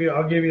 I'll give you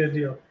a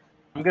deal.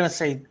 I'm gonna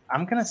say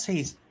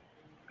he's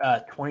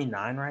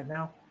 29 right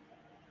now.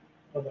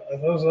 I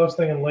was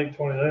thinking late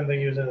 20s. I didn't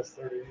think he was in his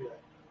 30s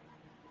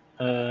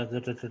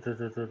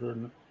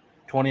yet.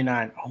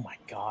 29. Oh my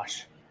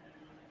gosh.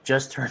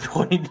 Just turned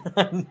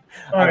 29.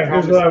 All right,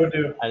 here's what I would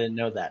do. I didn't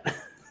know that.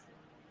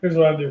 Here's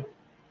what I would do.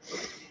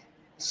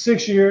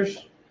 6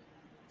 years.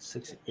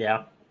 6,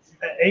 yeah.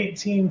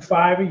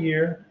 18.5 a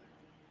year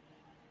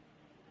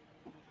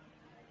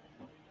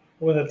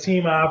with a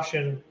team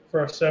option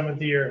for a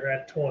 7th year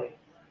at 20.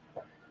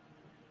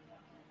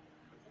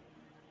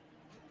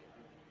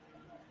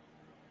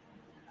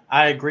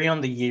 I agree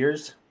on the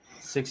years,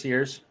 6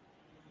 years.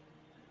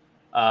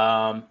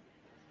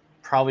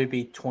 Probably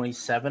be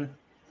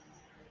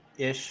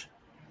 27-ish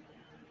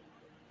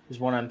is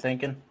what I'm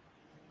thinking.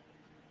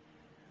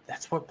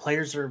 That's what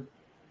players are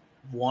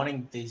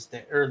wanting these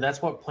days, or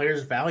that's what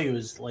players' value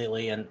is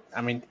lately. And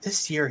I mean,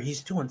 this year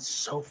he's doing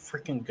so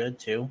freaking good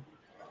too.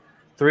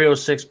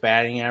 306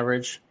 batting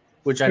average,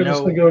 which I know.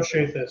 Let's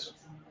negotiate this.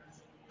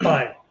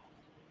 Fine.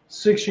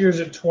 6 years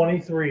at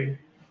 23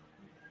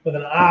 with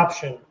an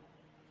option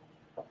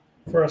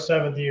for a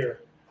 7th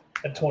year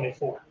at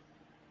 24.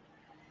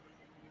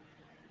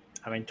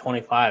 I mean,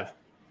 25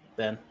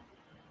 then.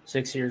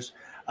 6 years.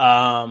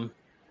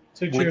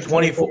 6 years.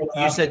 24.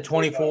 You said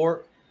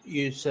 24.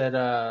 You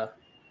said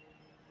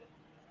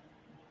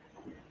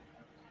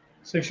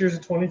 6 years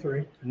at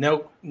 23.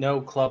 No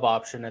club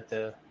option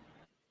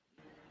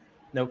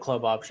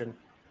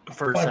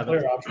for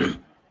 7th.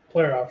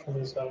 Player option for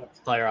the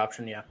 7th. Player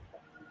option, yeah.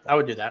 I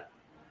would do that.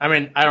 I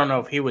mean, I don't know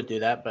if he would do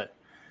that, but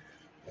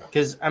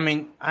because I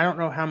mean, I don't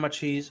know how much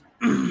he's.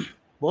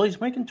 Well,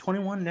 he's making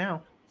 21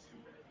 now.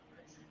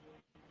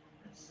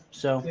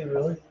 So. Yeah,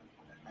 really?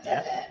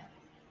 Yeah.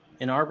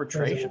 In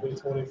arbitration.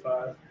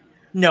 25.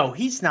 No,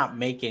 he's not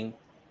making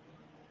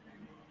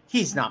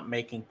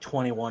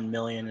 21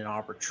 million in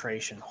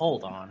arbitration.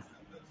 Hold on.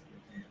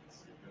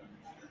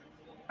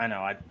 I know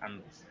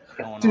I'm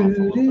going off a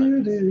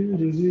little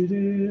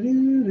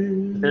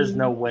bit. There's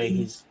no way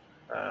he's.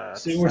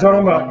 See, we're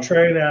talking about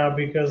Trey now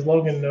because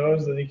Logan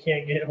knows that he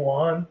can't get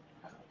Juan,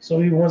 so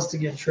he wants to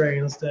get Trey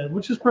instead,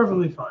 which is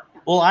perfectly fine.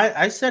 Well,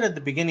 I said at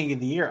the beginning of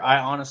the year, I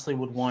honestly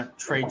would want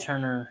Trey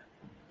Turner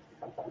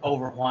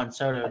over Juan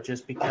Soto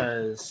just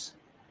because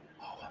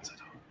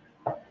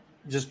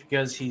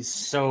he's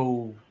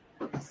so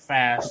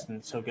fast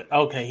and so good.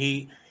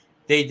 Okay,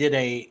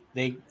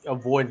 they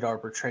avoided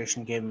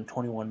arbitration, gave him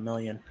 $21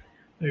 million.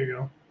 There you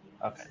go.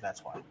 Okay,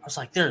 that's why. I was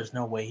like, there's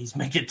no way he's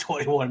making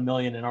 $21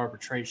 million in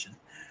arbitration.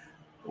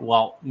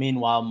 Well,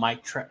 meanwhile,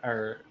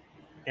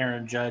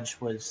 Aaron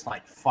Judge was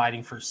like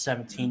fighting for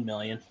 $17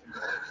 million.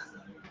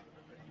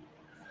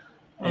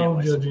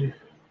 Anyways. Oh, Judgy.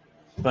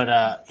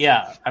 But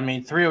yeah, I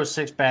mean,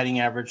 306 batting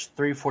average,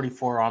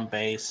 344 on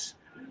base,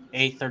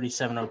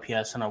 837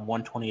 OPS, and a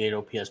 128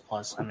 OPS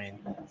plus. I mean,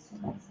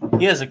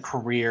 he has a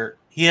career.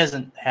 He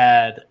hasn't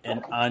had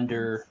an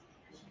under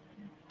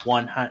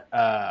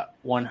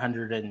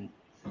 100 and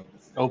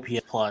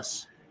OPS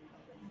plus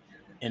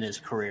in his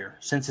career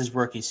since his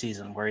rookie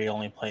season, where he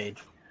only played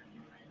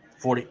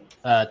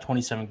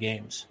 27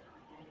 games.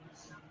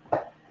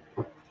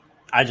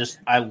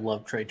 I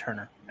love Trey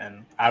Turner,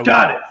 and I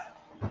got it.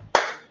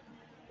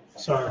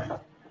 Sorry.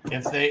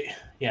 If they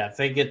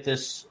get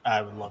this,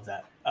 I would love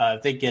that.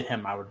 If they get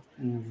him, I would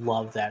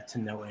love that to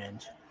no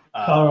end.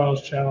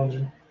 Colorado's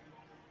challenging.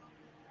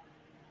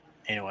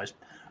 Anyways,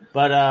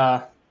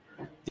 but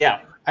yeah,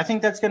 I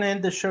think that's going to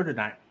end the show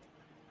tonight.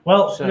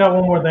 Well, I got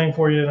one more thing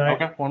for you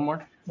tonight. Okay, one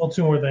more. Well,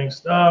 two more things.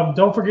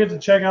 Don't forget to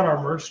check out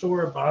our merch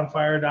store at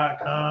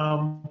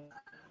bonfire.com.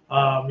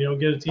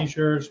 Get a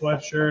t-shirt,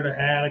 sweatshirt, a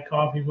hat, a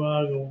coffee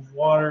mug, a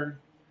water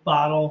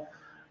bottle.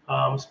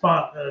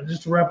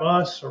 Just to rep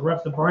us or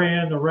rep the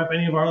brand or rep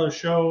any of our other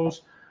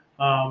shows,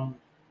 from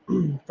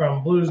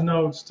Blues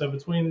Notes to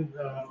Between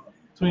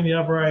the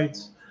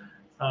Uprights,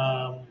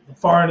 the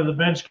far end of the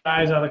bench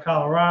guys out of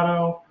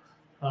Colorado,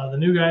 the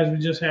new guys we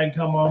just had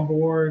come on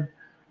board.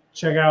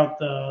 Check out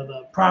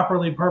the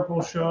Properly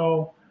Purple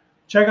show.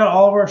 Check out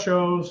all of our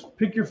shows.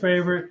 Pick your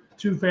favorite,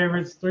 2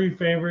 favorites, 3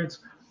 favorites,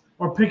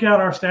 or pick out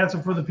our Stats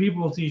Are for the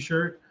People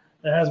t-shirt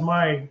that has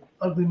my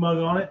ugly mug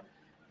on it.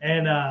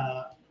 And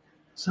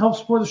help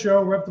support the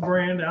show, rep the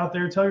brand out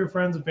there. Tell your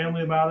friends and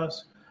family about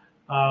us.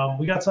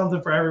 We got something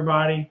for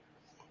everybody.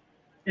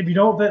 If you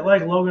don't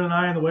like Logan and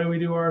I and the way we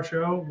do our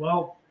show,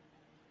 well,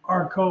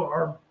 our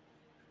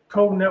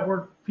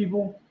co-network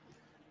people,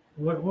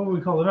 what do we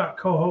call them? Not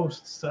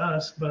co-hosts to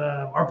us, but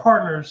our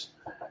partners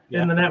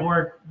in the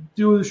network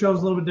do the shows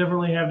a little bit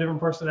differently, have different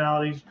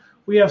personalities.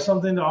 We have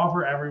something to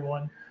offer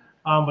everyone.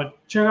 But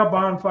check out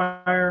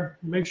Bonfire.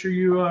 Make sure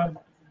you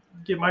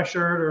get my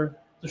shirt or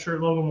the shirt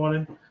Logan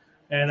wanted.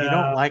 And if you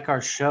don't like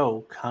our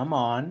show, come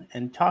on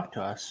and talk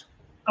to us.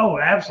 Oh,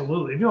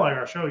 absolutely. If you don't like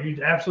our show,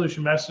 you absolutely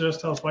should message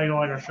us. Tell us why you don't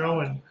like our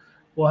show, and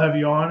we'll have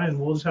you on, and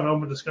we'll just have an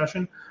open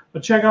discussion.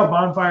 But check out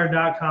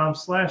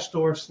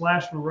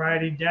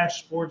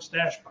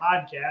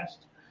bonfire.com/store/variety-sports-podcast.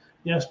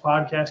 Yes,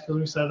 podcast, because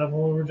we set it up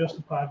when we were just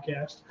a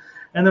podcast.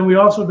 And then we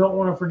also don't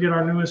want to forget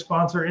our newest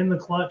sponsor, In the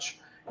Clutch.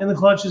 In the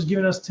Clutch is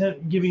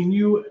giving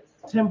you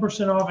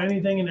 10% off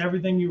anything and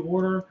everything you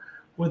order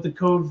with the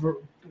code for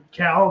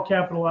all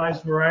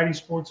capitalized Variety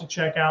Sports at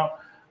checkout.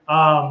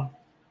 I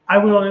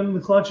went on In the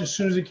Clutch as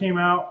soon as it came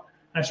out.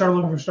 I started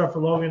looking for stuff for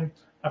Logan.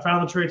 I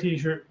found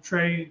the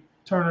Trey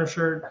Turner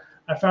shirt.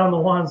 I found the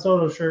Juan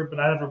Soto shirt, but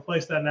I have to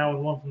replace that now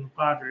with one from the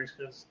Padres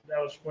because that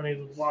was when he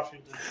was in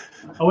Washington.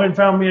 I went and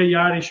found me a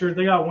Yachty shirt.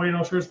 They got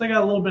Wayno shirts. They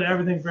got a little bit of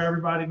everything for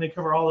everybody, and they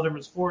cover all the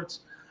different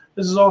sports.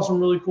 This is all some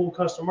really cool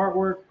custom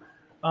artwork,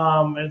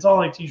 and it's all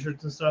like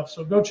T-shirts and stuff.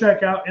 So go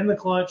check out In the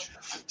Clutch,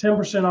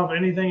 10% off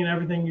anything and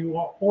everything you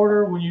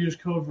order when you use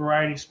code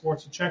Variety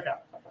Sports at checkout.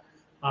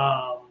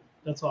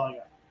 That's all I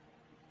got.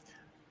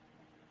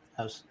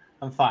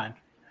 I'm fine.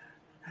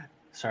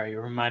 Sorry,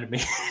 you reminded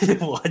me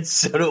Juan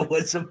Soto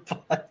was a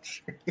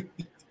punch.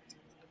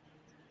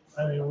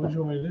 I mean, what do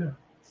you want me to do?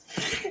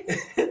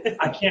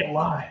 I can't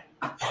lie.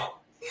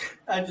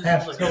 I just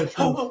have to tell the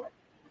truth.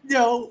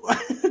 No.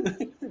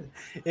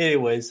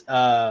 Anyways,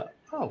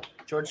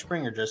 George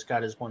Springer just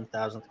got his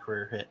 1,000th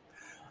career hit.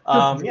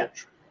 Yeah,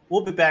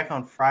 we'll be back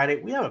on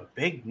Friday. We have a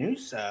big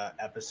news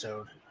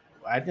episode.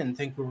 I didn't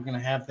think we were going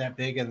to have that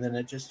big, and then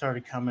it just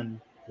started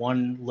coming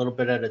one little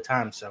bit at a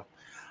time. So,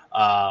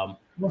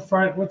 what's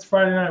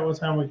Friday night? What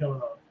time are we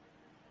coming on?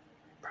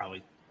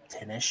 Probably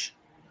 10-ish.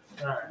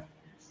 All right.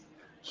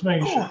 Just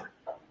making sure.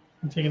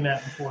 I'm taking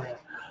that beforehand.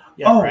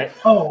 Yeah, right.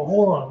 Oh,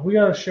 hold on. We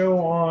got a show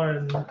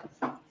on the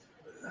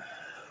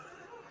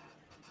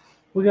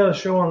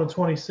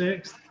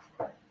 26th.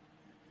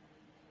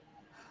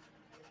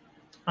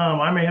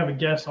 I may have a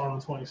guest on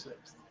the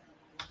 26th.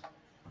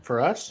 For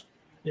us?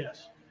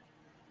 Yes.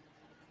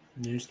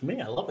 News to me.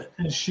 I love it.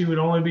 And she would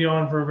only be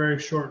on for a very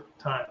short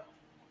time.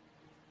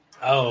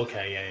 Oh,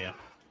 okay. Yeah.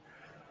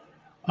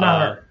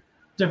 Not her.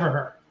 Different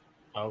her.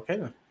 Okay,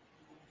 then.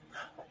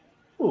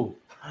 Ooh.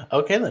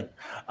 Okay, then.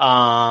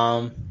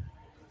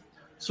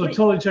 So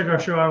totally check our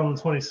show out on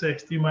the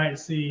 26th. You might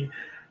see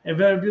a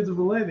very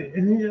beautiful lady.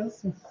 And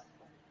yes. And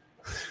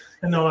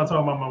no, I'm not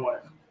talking about my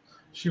wife.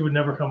 She would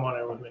never come on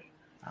air with me.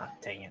 Ah,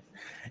 dang it.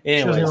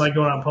 Anyways. She doesn't like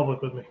going out in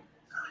public with me.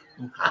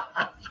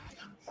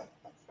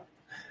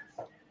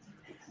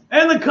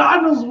 And the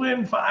Cardinals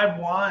win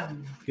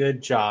 5-1.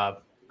 Good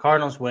job.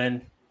 Cardinals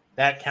win.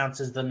 That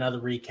counts as another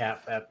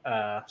recap.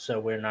 So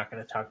we're not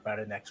going to talk about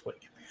it next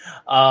week.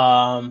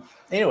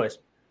 Anyways,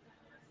 do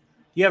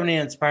you have any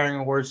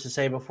inspiring words to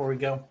say before we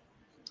go?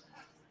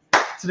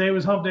 Today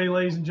was hump day,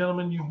 ladies and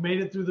gentlemen. You've made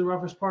it through the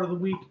roughest part of the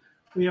week.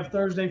 We have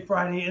Thursday,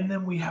 Friday, and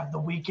then we have the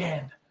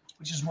weekend,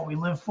 which is what we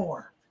live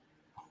for.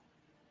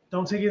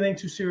 Don't take anything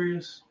too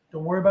serious.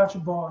 Don't worry about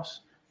your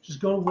boss. Just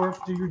go to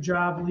work, do your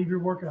job, leave your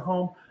work at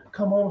home,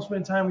 come home,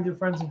 spend time with your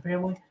friends and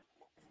family,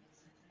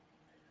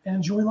 and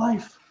enjoy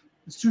life.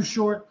 It's too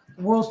short.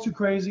 The world's too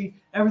crazy.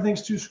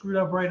 Everything's too screwed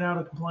up right now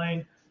to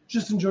complain.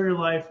 Just enjoy your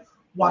life.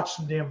 Watch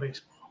some damn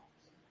baseball.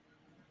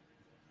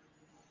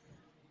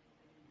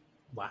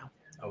 Wow.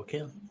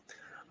 Okay.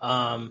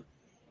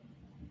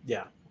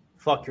 Yeah.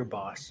 Fuck your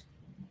boss.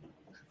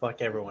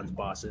 Fuck everyone's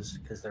bosses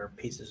because they're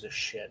pieces of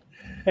shit.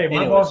 Hey, my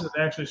Anyways. boss is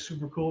actually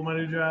super cool at my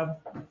new job.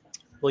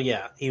 Well,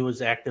 yeah, he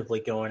was actively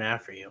going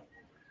after you.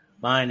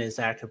 Mine is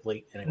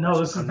actively. Anyways, No,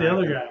 this is I'm the not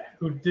other gonna- guy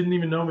who didn't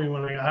even know me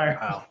when I got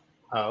hired.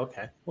 Oh,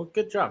 okay. Well,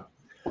 good job.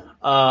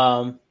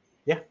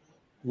 Yeah.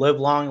 Live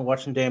long and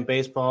watch some damn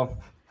baseball.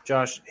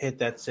 Josh, hit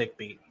that sick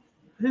beat.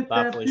 Hit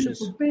Bye, that Felicia's.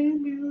 beautiful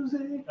band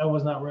music. I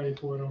was not ready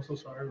for it. I'm so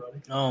sorry, buddy.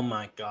 Oh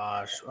my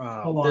gosh.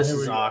 Hold on, This here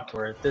we is go.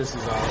 awkward. This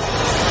is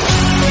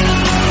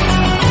awkward.